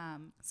called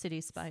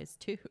City Spies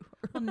 2.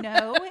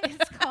 no,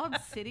 it's called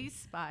City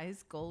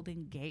Spies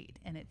Golden Gate,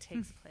 and it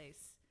takes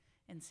place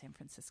in San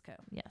Francisco.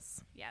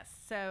 Yes. Yes.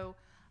 So,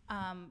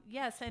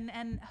 yes,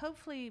 and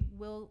hopefully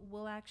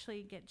we'll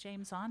actually get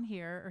James on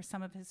here or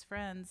some of his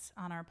friends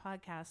on our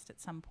podcast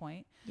at some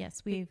point.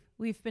 Yes,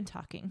 we've been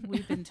talking.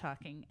 We've been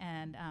talking,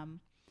 and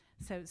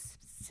so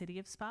City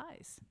of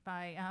Spies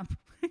by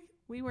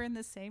we were in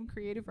the same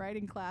creative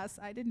writing class.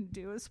 I didn't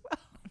do as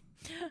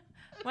well.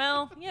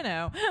 Well, you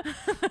know.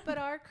 But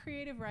our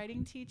creative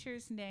writing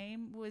teacher's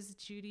name was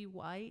Judy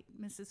White,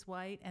 Mrs.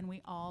 White, and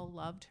we all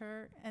loved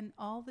her. And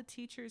all the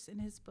teachers in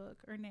his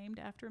book are named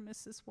after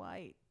Mrs.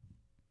 White.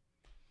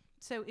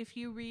 So if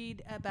you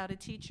read about a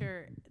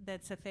teacher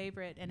that's a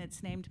favorite and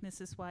it's named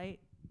Mrs. White,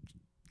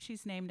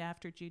 she's named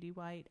after Judy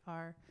White,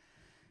 our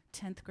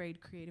 10th grade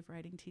creative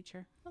writing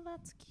teacher. Well,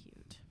 that's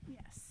cute.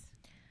 Yes.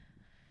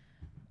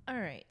 All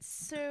right.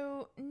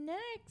 So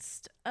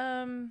next,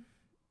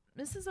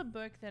 this is a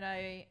book that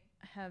I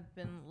have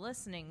been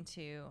listening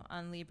to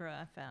on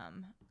Libra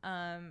FM,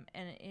 and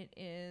it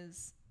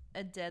is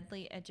A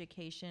Deadly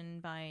Education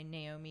by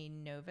Naomi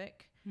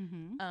Novik.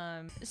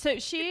 Mm-hmm. So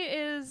she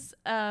is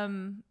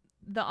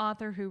the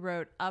author who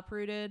wrote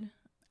Uprooted.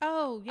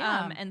 Oh,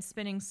 yeah. And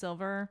Spinning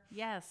Silver.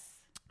 Yes.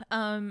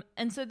 And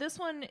so this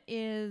one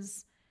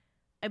is,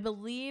 I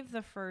believe,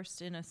 the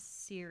first in a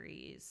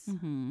series.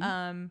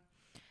 Mm-hmm.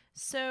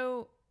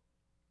 So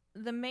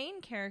the main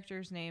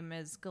character's name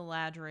is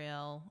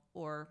Galadriel,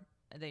 or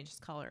they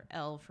just call her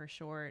Elle for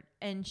short.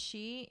 And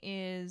she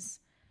is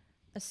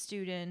a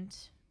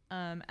student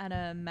at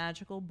a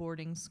magical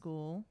boarding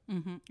school.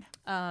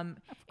 Mm-hmm.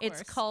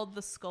 It's called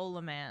the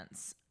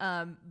Scholomance,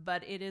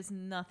 but it is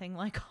nothing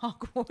like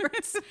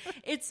Hogwarts.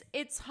 it's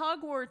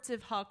Hogwarts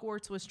if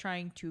Hogwarts was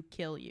trying to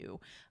kill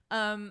you.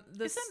 Isn't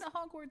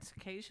Hogwarts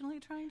occasionally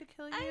trying to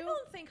kill you? I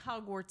don't think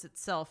Hogwarts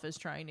itself is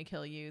trying to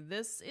kill you.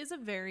 This is a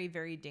very,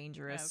 very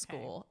dangerous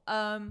school.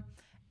 And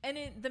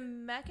the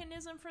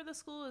mechanism for the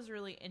school is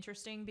really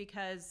interesting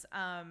because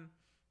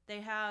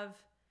they have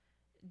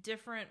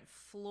different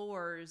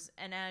floors,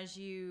 and as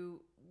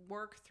you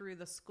work through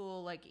the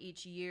school, like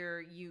each year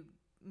you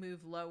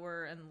move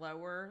lower and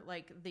lower.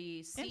 Like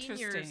the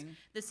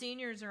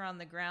seniors are on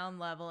the ground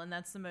level, and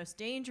that's the most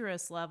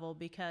dangerous level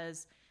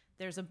because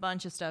there's a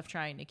bunch of stuff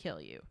trying to kill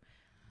you.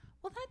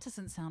 Well, that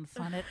doesn't sound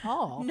fun at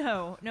all.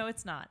 No,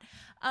 it's not.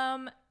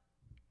 And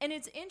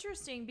it's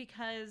interesting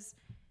because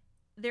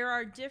there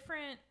are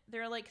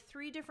like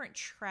 3 different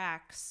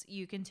tracks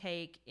you can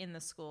take in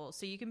the school.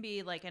 So you can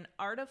be like an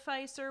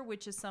artificer,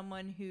 which is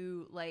someone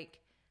who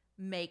like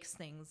makes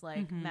things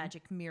like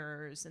magic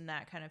mirrors and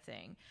that kind of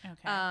thing.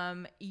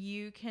 Okay.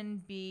 You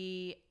can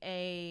be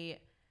a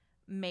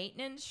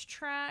maintenance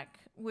track,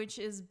 which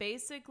is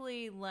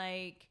basically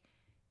like,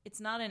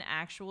 it's not an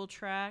actual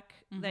track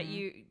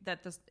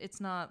it's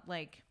not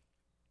like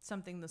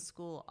something the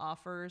school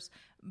offers,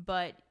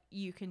 but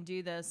you can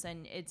do this,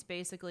 and it's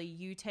basically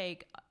you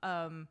take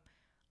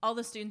all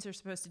the students are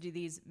supposed to do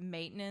these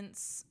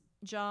maintenance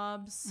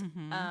jobs.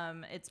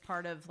 It's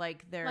part of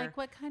like their, like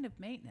what kind of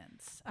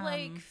maintenance?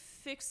 Like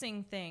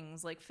fixing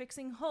things, like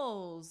fixing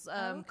holes,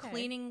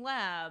 cleaning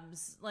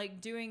labs, like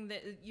doing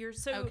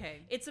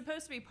it's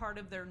supposed to be part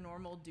of their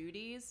normal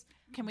duties.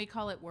 Can we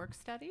call it work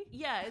study?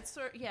 Yeah,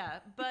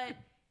 but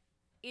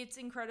it's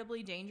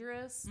incredibly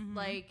dangerous.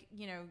 Like,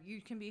 you know,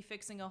 you can be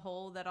fixing a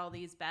hole that all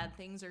these bad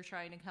things are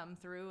trying to come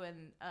through,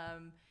 and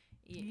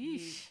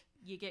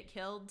you get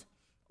killed.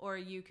 Or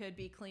you could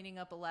be cleaning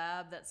up a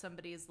lab that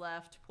somebody's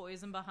left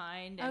poison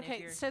behind. And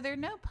so there are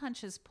no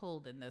punches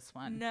pulled in this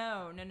one.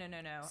 No.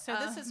 So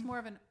this is more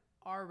of an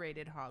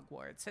R-rated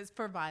Hogwarts. It's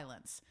for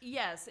violence.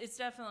 Yes, it's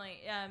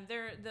definitely.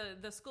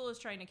 The school is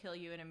trying to kill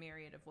you in a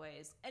myriad of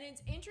ways, and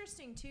it's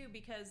interesting too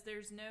because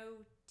there's no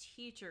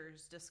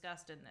teachers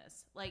discussed in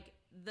this. Like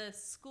the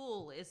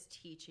school is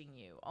teaching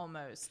you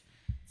almost.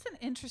 It's an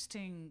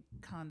interesting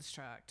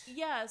construct.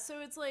 Yeah,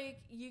 so it's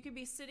like you could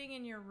be sitting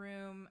in your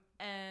room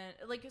and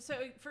like, so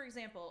for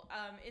example,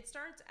 it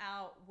starts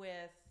out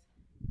with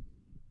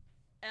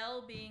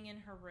Elle being in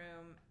her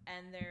room,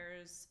 and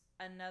there's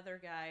another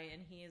guy,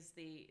 and he is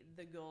the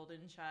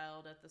golden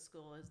child at the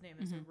school. His name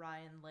is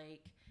Ryan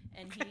Lake,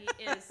 and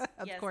he is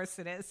of course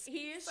it is.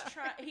 He's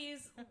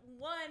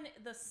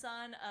the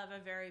son of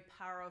a very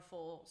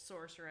powerful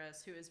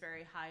sorceress who is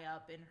very high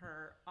up in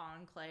her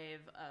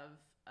enclave of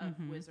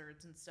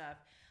wizards and stuff.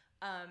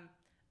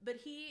 But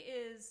he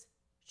is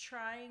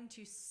trying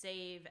to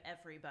save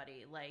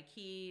everybody. Like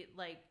he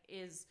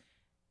is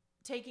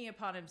taking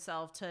upon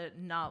himself to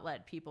not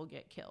let people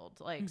get killed.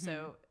 Like,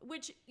 so,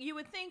 which you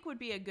would think would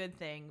be a good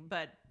thing,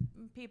 but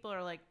people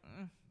are like,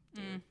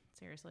 dude,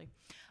 seriously.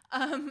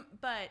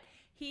 But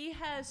he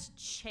has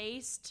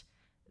chased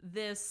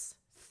this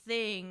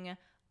thing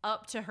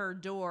up to her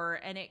door,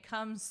 and it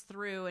comes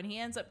through, and he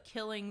ends up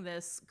killing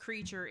this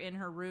creature in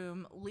her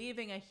room,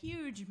 leaving a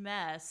huge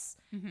mess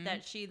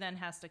that she then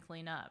has to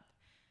clean up.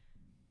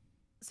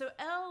 So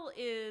Elle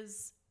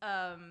is,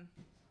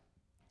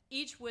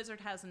 each wizard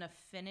has an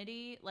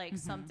affinity, like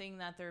something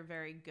that they're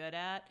very good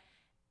at.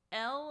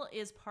 Elle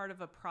is part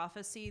of a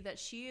prophecy that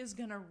she is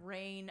going to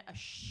rain a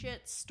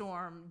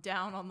shitstorm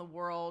down on the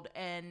world,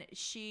 and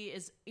she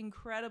is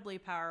incredibly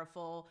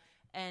powerful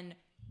and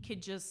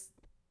could just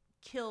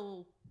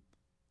kill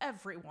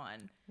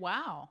everyone.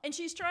 Wow. And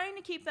she's trying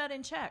to keep that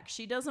in check.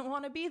 She doesn't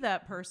want to be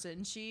that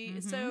person.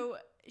 So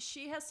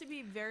she has to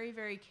be very,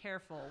 very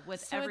careful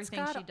with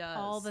everything she does.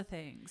 All the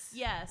things.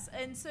 Yes.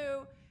 And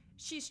so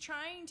she's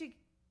trying to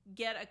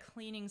get a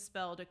cleaning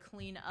spell to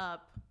clean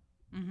up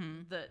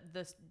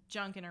the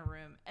junk in her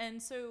room. And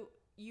so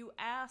you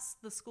ask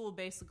the school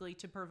basically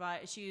to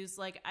provide, she's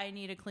like, I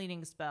need a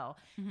cleaning spell.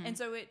 And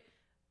so it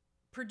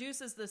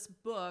produces this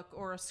book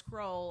or a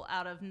scroll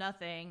out of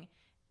nothing,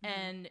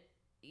 and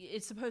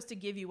it's supposed to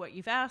give you what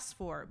you've asked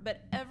for,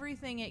 but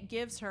everything it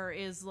gives her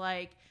is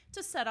like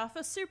to set off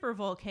a super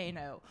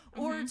volcano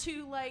or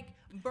to like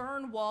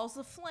burn walls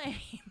of flame.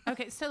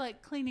 Okay, so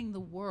like cleaning the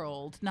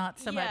world, not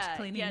so much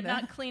cleaning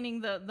not cleaning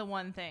the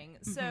one thing.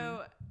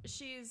 So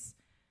she's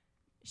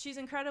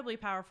incredibly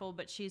powerful,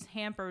 but she's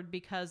hampered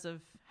because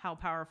of how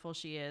powerful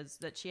she is,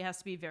 that she has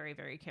to be very,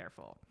 very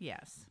careful.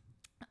 Yes.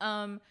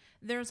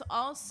 There's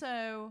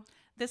also...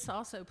 This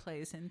also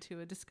plays into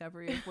a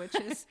discovery of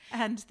witches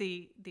and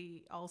the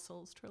All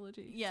Souls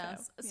trilogy.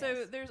 Yes.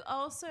 So there's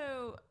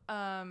also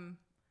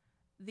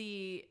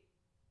the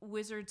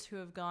wizards who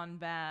have gone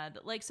bad.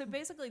 Like, so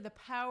basically the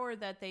power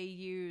that they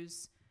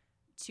use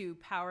to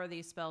power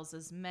these spells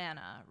is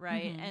mana,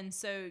 right? And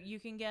so you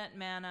can get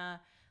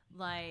mana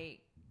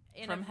like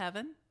from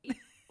heaven?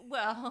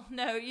 Well,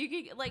 no, you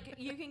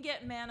can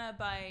get mana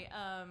by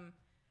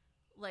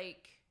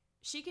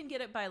she can get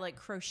it by like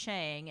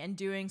crocheting and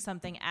doing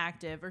something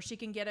active, or she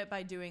can get it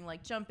by doing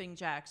like jumping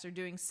jacks or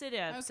doing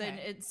sit-ups.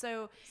 Okay. And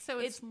so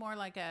it's more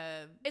like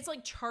it's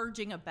like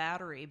charging a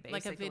battery,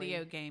 basically. Like a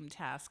video game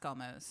task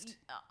almost.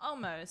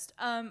 Almost.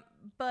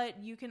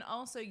 But you can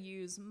also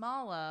use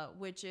mala,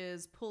 which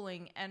is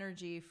pulling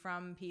energy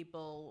from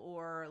people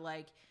or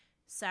like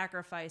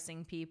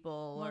sacrificing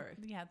people. Well,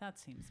 yeah, that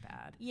seems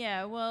bad.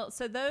 Yeah, well,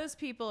 so those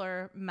people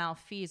are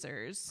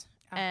malfeasers.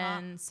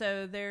 And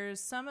so there's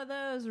some of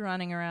those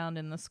running around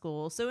in the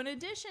school. So in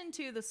addition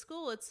to the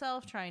school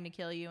itself trying to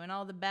kill you and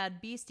all the bad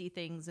beastie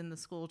things in the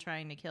school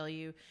trying to kill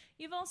you,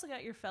 you've also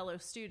got your fellow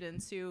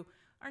students who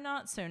are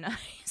not so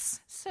nice.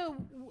 So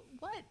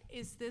what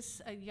is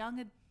this, a young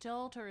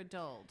adult or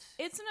adult?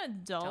 It's an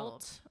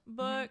adult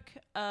book.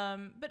 But I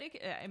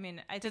think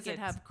does it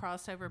have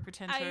crossover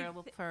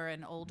potential for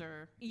an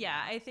older?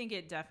 Yeah, I think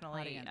it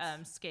definitely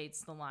audience.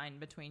 Skates the line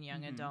between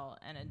young adult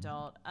and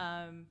adult.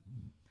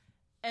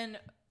 And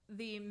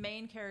the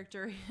main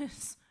character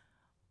is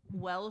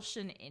Welsh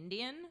and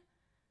Indian.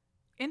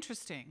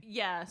 Interesting.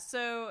 Yeah.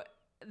 So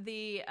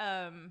the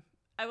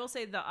I will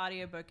say the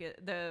audiobook,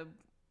 the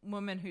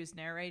woman who's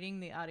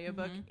narrating the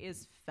audiobook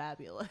is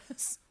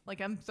fabulous.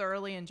 Like, I'm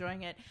thoroughly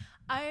enjoying it.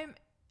 I'm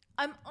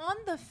on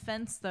the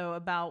fence though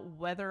about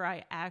whether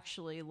I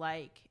actually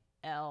like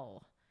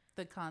Elle.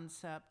 The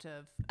concept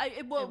of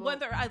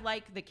whether I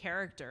like the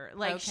character.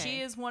 Like,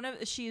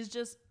 she's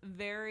just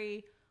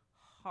very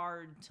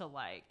hard to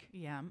like.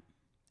 Yeah.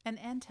 An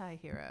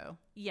anti-hero.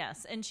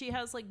 Yes. And she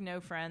has like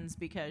no friends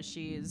because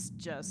she's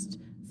just...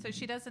 So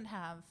she doesn't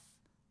have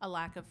a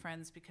lack of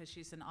friends because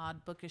she's an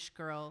odd bookish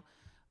girl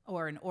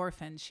or an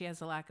orphan. She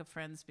has a lack of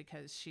friends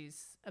because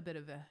she's a bit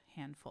of a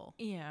handful.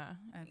 Yeah.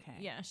 Okay.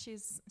 Yeah.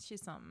 She's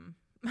something.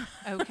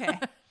 Okay.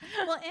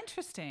 Well,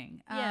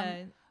 interesting.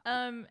 Yeah.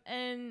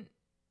 And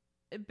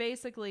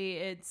basically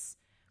it's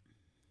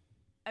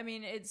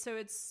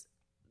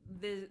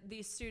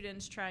these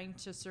students trying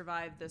to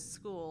survive this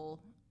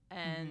school,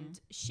 and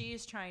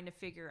she's trying to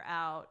figure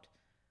out,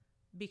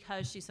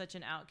 because she's such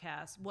an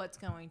outcast, what's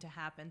going to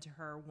happen to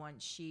her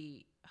once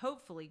she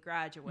hopefully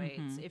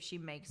graduates, if she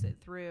makes it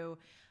through.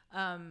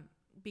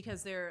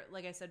 Because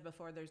like I said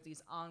before, there's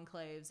these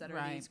enclaves that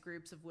are these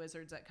groups of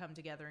wizards that come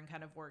together and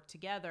kind of work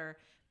together.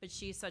 But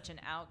she's such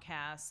an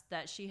outcast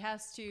that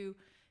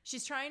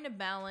she's trying to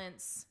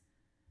balance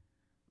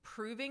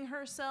proving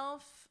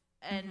herself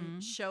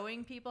and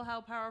showing people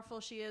how powerful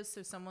she is,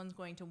 so someone's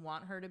going to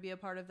want her to be a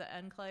part of the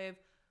enclave,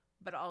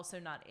 but also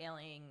not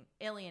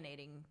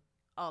alienating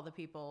all the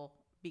people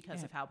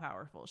because of how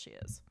powerful she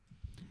is.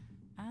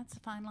 That's a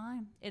fine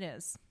line. It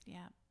is.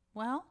 Yeah.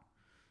 Well,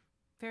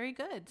 very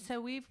good.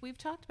 So we've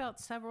talked about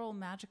several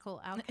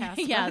magical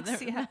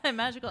outcasts.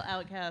 Magical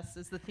outcasts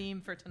is the theme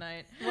for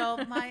tonight. So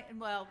my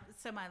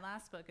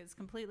last book is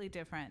completely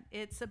different.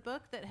 It's a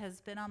book that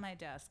has been on my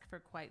desk for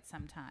quite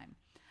some time.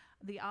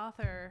 The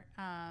author,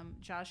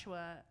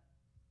 Joshua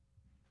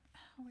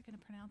how are we going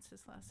to pronounce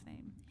his last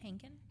name?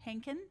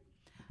 Henkin.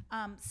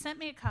 Sent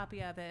me a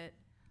copy of it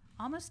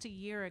almost a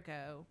year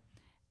ago.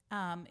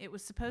 It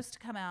was supposed to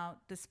come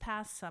out this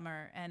past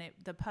summer, and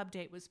the pub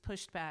date was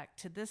pushed back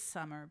to this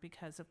summer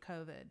because of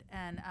COVID.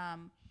 And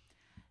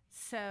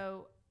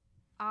so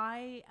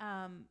I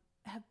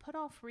have put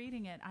off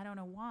reading it. I don't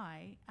know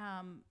why.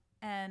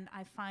 And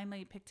I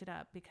finally picked it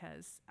up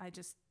because I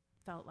just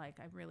felt like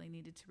I really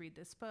needed to read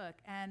this book.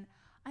 And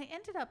I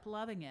ended up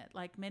loving it,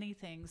 like many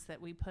things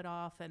that we put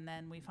off and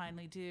then we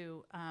finally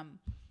do.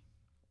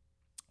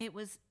 It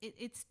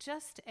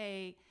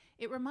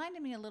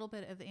reminded me a little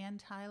bit of Ann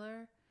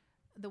Tyler,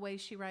 the way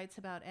she writes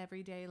about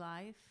everyday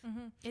life.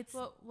 Mm-hmm. It's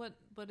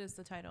what is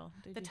the title?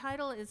 The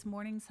title is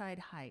Morningside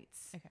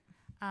Heights. Okay.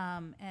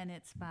 And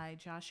it's by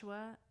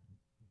Joshua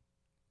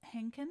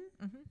Henkin.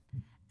 Mm-hmm.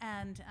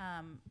 And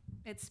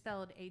it's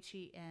spelled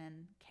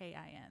Henkin.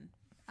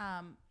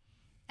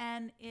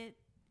 And it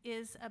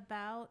is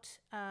about,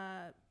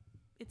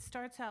 it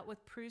starts out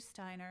with Prue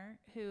Steiner,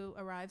 who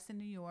arrives in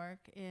New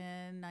York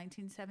in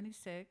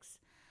 1976.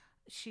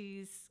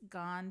 She's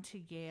gone to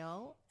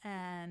Yale,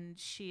 and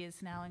she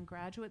is now in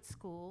graduate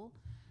school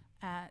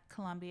at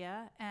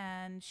Columbia,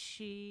 and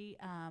she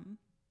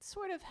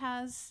sort of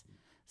has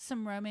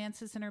some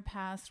romances in her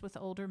past with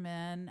older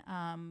men,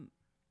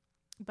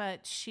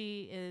 but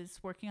she is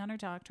working on her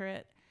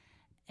doctorate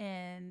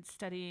and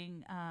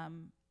studying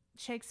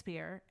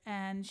Shakespeare,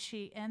 and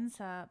she ends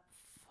up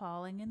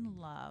falling in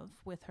love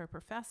with her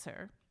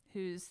professor,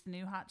 who's the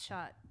new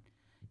hotshot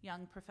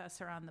young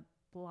professor on the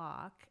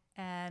block,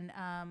 and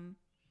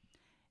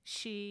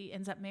she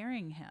ends up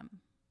marrying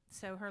him.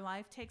 So her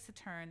life takes a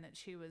turn that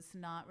she was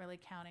not really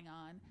counting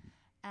on,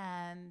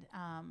 and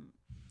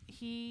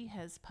he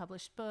has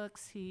published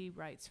books. He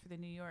writes for the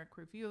New York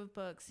Review of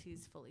Books.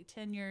 He's fully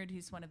tenured.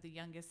 He's one of the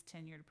youngest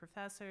tenured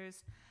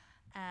professors,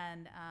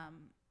 and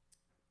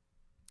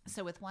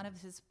so with one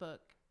of his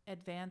book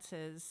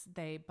advances,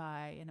 they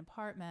buy an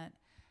apartment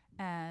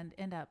and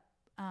end up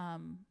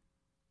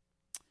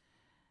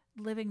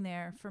living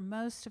there for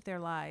most of their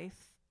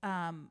life.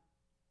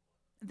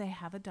 They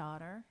have a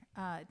daughter.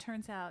 It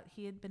turns out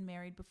he had been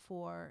married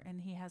before, and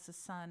he has a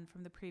son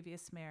from the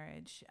previous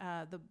marriage.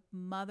 The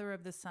mother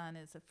of the son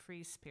is a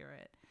free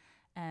spirit,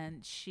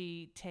 and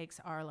she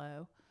takes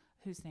Arlo,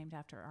 who's named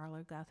after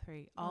Arlo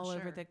Guthrie, all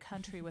over the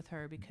country with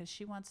her because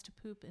she wants to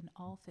poop in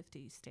all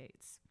 50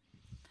 states.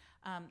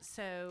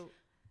 So,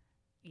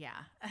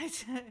 yeah,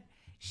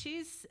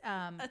 she's...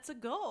 That's a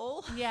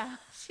goal. Yeah,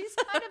 she's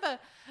kind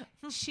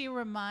of she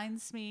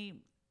reminds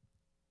me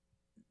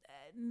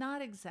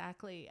not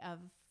exactly of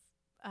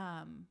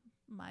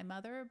my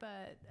mother,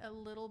 but a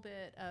little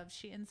bit of,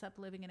 she ends up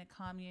living in a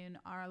commune.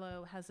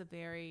 Arlo has a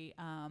very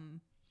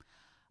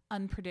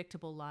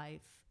unpredictable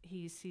life.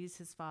 He sees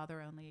his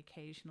father only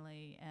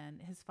occasionally,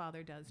 and his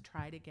father does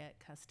try to get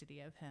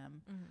custody of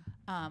him.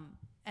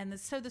 Mm-hmm.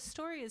 So the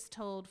story is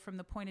told from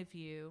the point of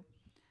view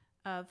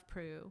of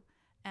Prue,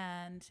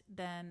 and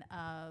then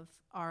of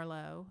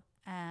Arlo,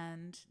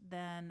 and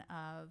then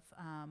of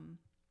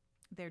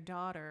their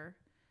daughter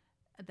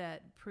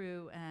that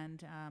Prue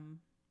and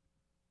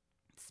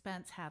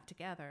Spence have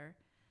together.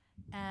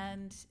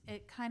 And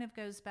it kind of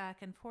goes back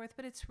and forth,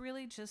 but it's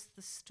really just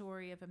the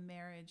story of a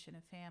marriage and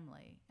a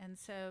family. And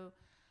so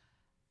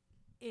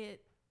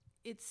it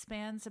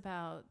spans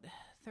about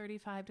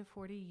 35 to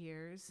 40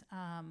 years.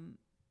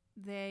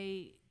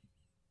 They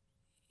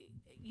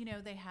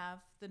have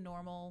the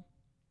normal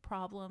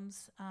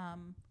problems.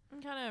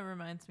 It kind of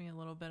reminds me a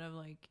little bit of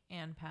like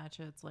Anne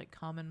Patchett's like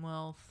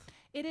Commonwealth.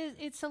 It is.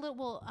 It's a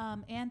little.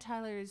 Ann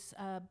Tyler's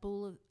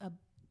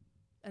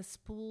a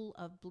spool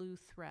of blue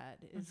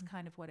thread is mm-hmm.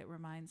 kind of what it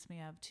reminds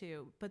me of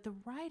too. But the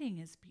writing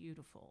is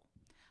beautiful.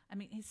 I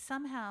mean, he's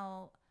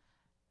somehow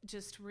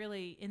just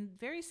really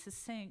very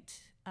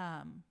succinct.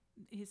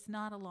 He's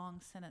not a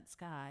long sentence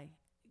guy.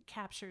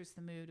 Captures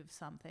the mood of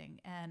something,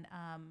 and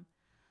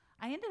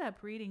I ended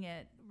up reading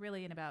it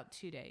really in about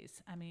 2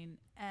 days. I mean,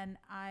 and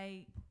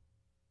I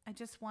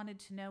just wanted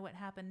to know what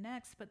happened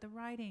next, but the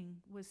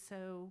writing was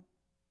so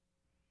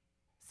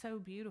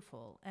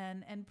beautiful,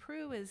 and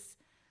Prue is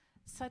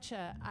such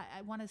a,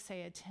 I want to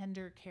say, a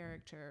tender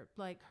character.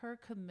 Like, her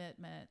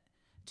commitment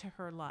to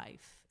her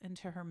life and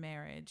to her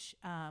marriage,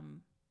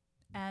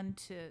 and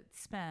to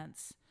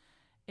Spence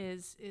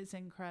is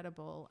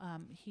incredible.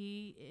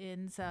 He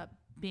ends up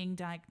being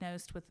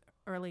diagnosed with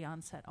early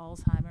onset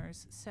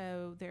Alzheimer's.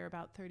 So they're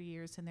about 30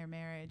 years in their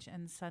marriage,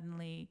 and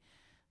suddenly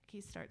he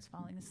starts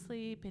falling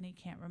asleep and he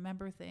can't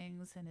remember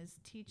things, and his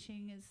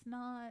teaching is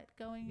not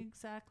going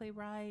exactly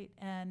right.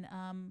 And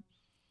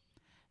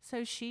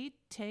so she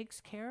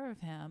takes care of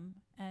him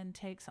and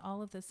takes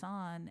all of this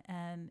on.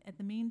 And in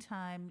the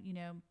meantime,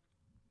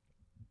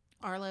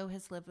 Arlo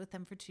has lived with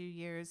them for 2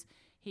 years.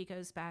 He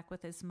goes back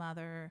with his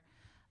mother.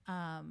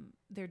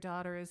 Their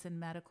daughter is in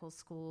medical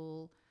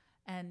school,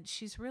 and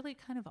she's really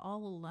kind of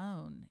all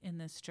alone in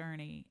this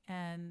journey.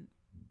 And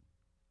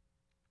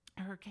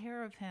her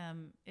care of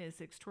him is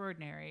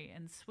extraordinary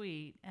and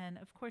sweet. And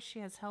of course she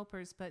has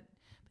helpers, but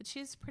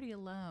she's pretty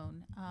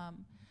alone.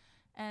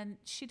 And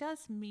she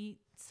does meet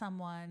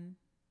someone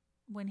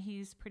when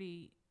he's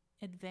pretty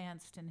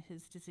advanced in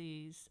his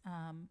disease,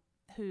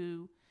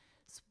 who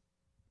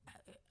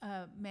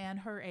a man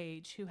her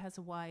age who has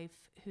a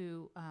wife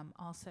who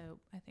also,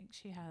 I think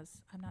she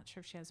has, I'm not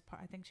sure if she has,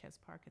 I think she has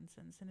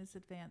Parkinson's and is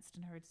advanced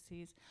in her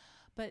disease,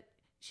 but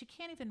she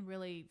can't even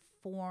really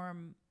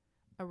form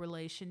a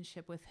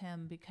relationship with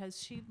him because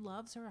she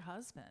loves her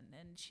husband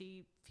and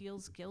she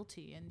feels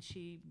guilty and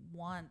she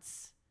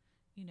wants,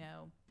 you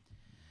know,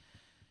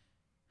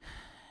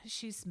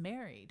 she's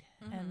married.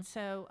 And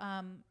so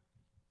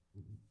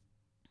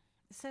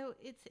so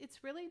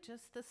it's really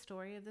just the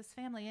story of this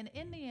family, and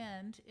in the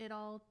end it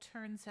all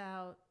turns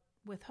out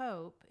with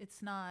hope.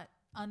 It's not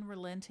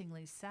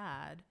unrelentingly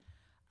sad,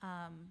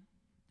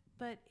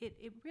 but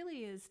it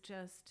really is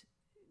just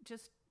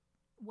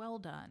well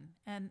done.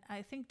 And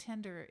I think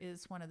tender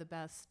is one of the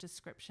best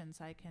descriptions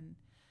I can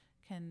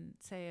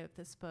say of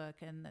this book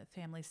and the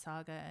family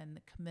saga and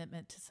the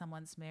commitment to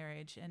someone's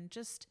marriage, and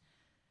just,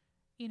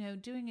 you know,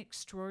 doing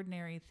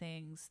extraordinary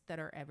things that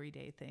are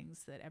everyday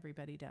things that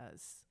everybody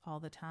does all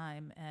the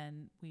time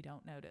and we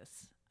don't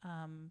notice.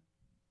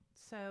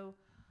 So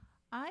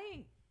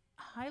I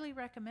highly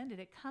recommend it.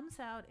 It comes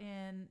out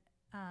in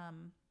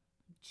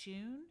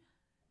June.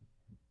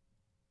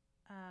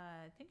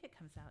 I think it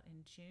comes out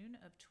in June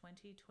of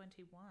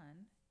 2021,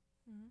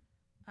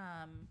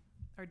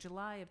 or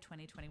July of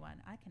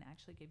 2021. I can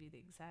actually give you the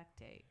exact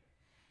date.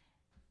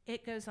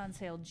 It goes on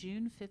sale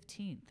June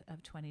 15th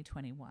of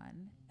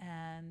 2021,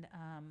 and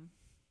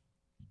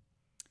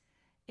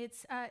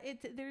it's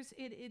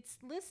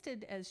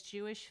listed as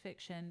Jewish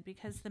fiction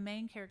because the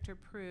main character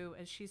Prue,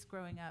 as she's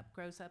growing up,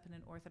 grows up in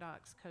an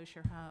Orthodox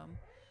kosher home,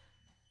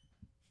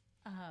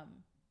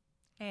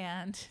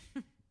 and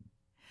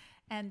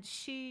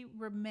she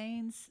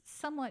remains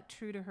somewhat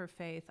true to her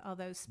faith,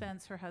 although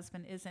Spence, her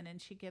husband, isn't, and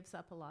she gives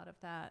up a lot of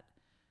that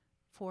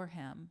for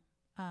him.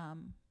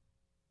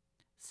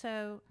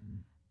 So.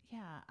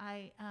 Yeah,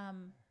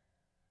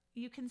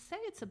 you can say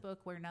it's a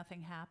book where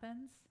nothing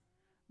happens,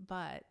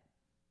 but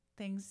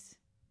things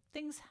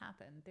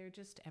happen. They're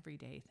just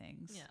everyday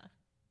things.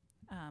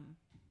 Yeah.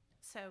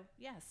 So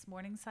yes,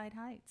 Morningside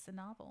Heights, a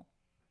novel.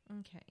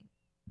 Okay.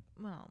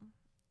 Well,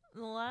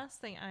 the last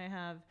thing I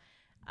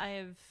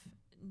have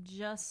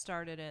just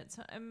started it.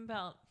 So I'm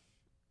about,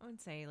 I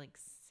would say like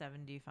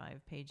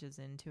 75 pages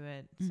into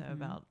it. So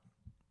about,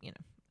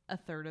 a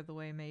third of the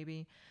way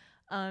maybe.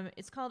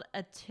 It's called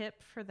A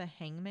Tip for the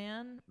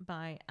Hangman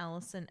by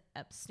Allison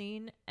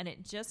Epstein, and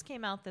it just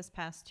came out this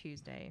past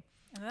Tuesday.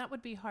 And that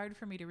would be hard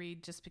for me to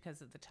read just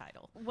because of the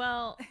title.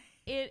 Well,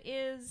 it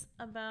is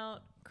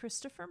about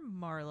Christopher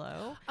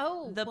Marlowe.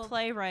 The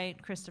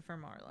playwright Christopher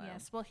Marlowe.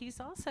 Yes, well, he's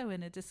also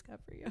in A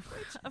Discovery of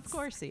Witches. Of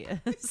course he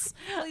is.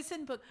 Well, he's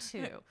in book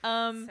 2.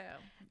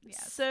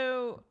 Yes.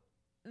 So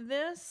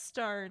this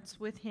starts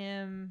with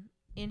him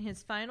in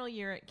his final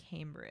year at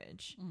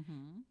Cambridge,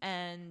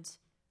 and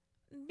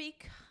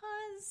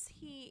because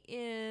he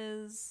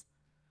is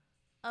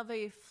of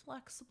a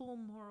flexible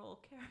moral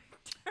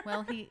character.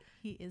 Well, he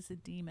is a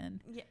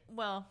demon. Yeah.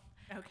 Well,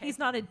 okay. He's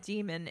not a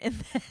demon in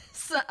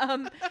this.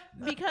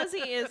 Because he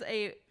is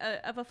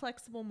of a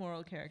flexible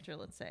moral character,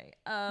 let's say.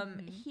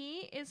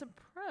 He is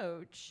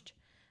approached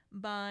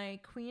by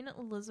Queen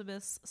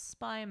Elizabeth's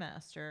spy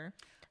master.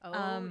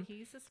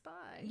 He's a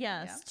spy.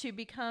 Yes, to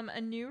become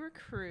a new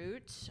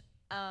recruit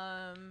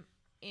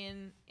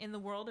in the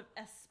world of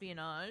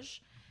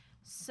espionage.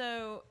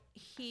 So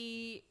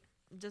he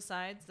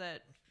decides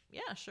that,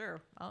 yeah,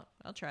 sure,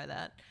 I'll try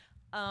that.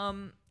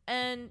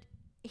 And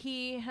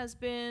he has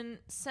been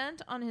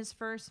sent on his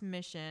first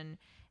mission,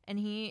 and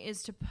he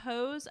is to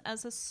pose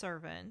as a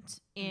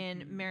servant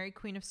in Mary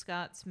Queen of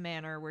Scots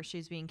Manor, where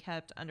she's being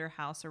kept under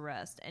house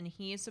arrest. And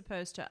he is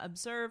supposed to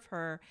observe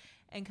her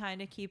and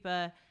kind of keep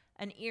an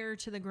ear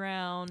to the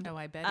ground. Oh,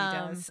 I bet he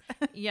does.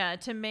 Yeah,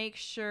 to make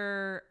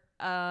sure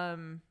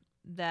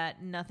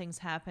that nothing's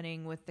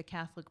happening with the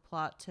Catholic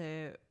plot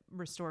to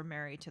restore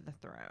Mary to the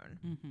throne.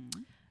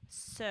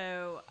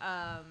 So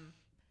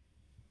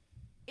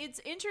it's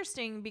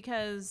interesting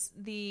because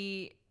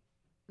the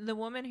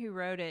woman who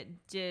wrote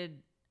it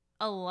did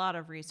a lot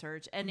of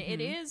research, and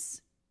it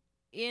is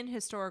in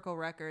historical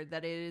record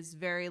that it is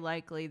very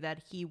likely that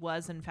he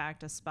was in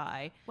fact a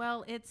spy.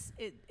 Well,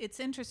 it's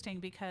interesting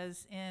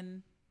because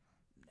in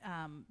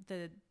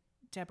the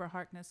Deborah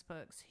Harkness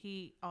books,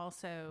 he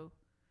also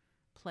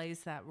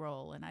plays that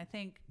role, and I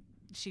think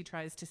she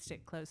tries to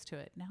stick close to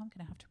it. Now I'm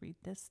gonna have to read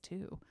this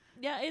too.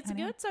 Yeah, it's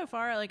good so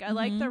far. Like, I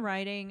like the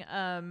writing,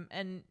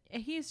 and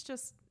he's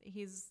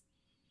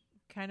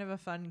kind of a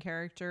fun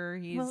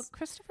character.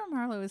 Christopher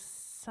Marlowe is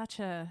such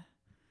a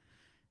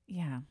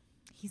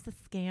he's a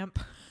scamp.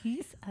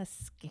 He's a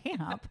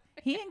scamp.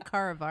 He and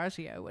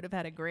Caravaggio would have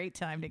had a great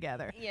time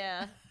together.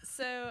 Yeah.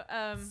 So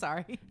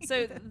sorry.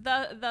 So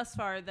thus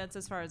far, that's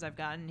as far as I've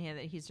gotten here.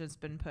 That he's just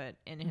been put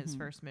in his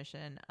first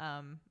mission.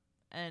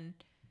 And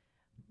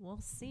we'll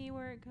see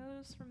where it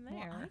goes from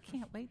there. Well, I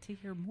can't wait to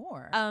hear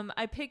more.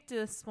 I picked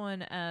this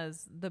one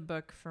as the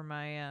book for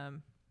my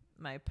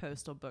my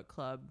postal book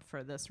club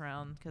for this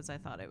round because I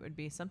thought it would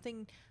be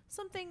something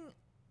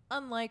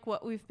unlike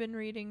what we've been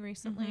reading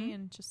recently,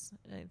 and just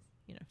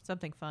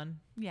something fun.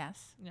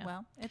 Yes. Yeah.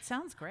 Well, it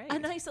sounds great. A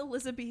nice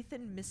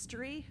Elizabethan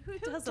mystery. Who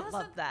doesn't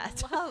love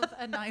that? Love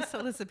a nice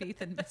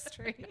Elizabethan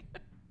mystery.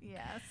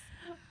 Yes.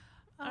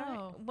 All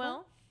right.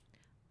 Well,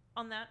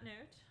 on that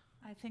note,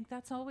 I think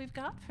that's all we've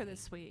got for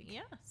this week.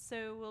 yeah.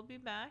 So we'll be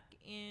back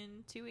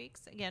in 2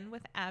 weeks again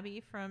with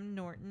Abby from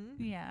Norton.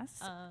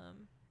 Yes.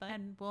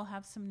 And we'll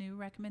have some new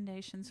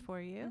recommendations for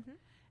you.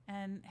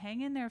 And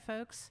hang in there,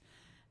 folks.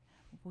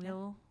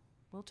 We'll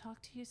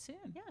talk to you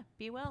soon. Yeah.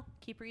 Be well.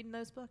 Keep reading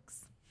those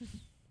books.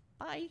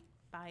 Bye.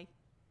 Bye.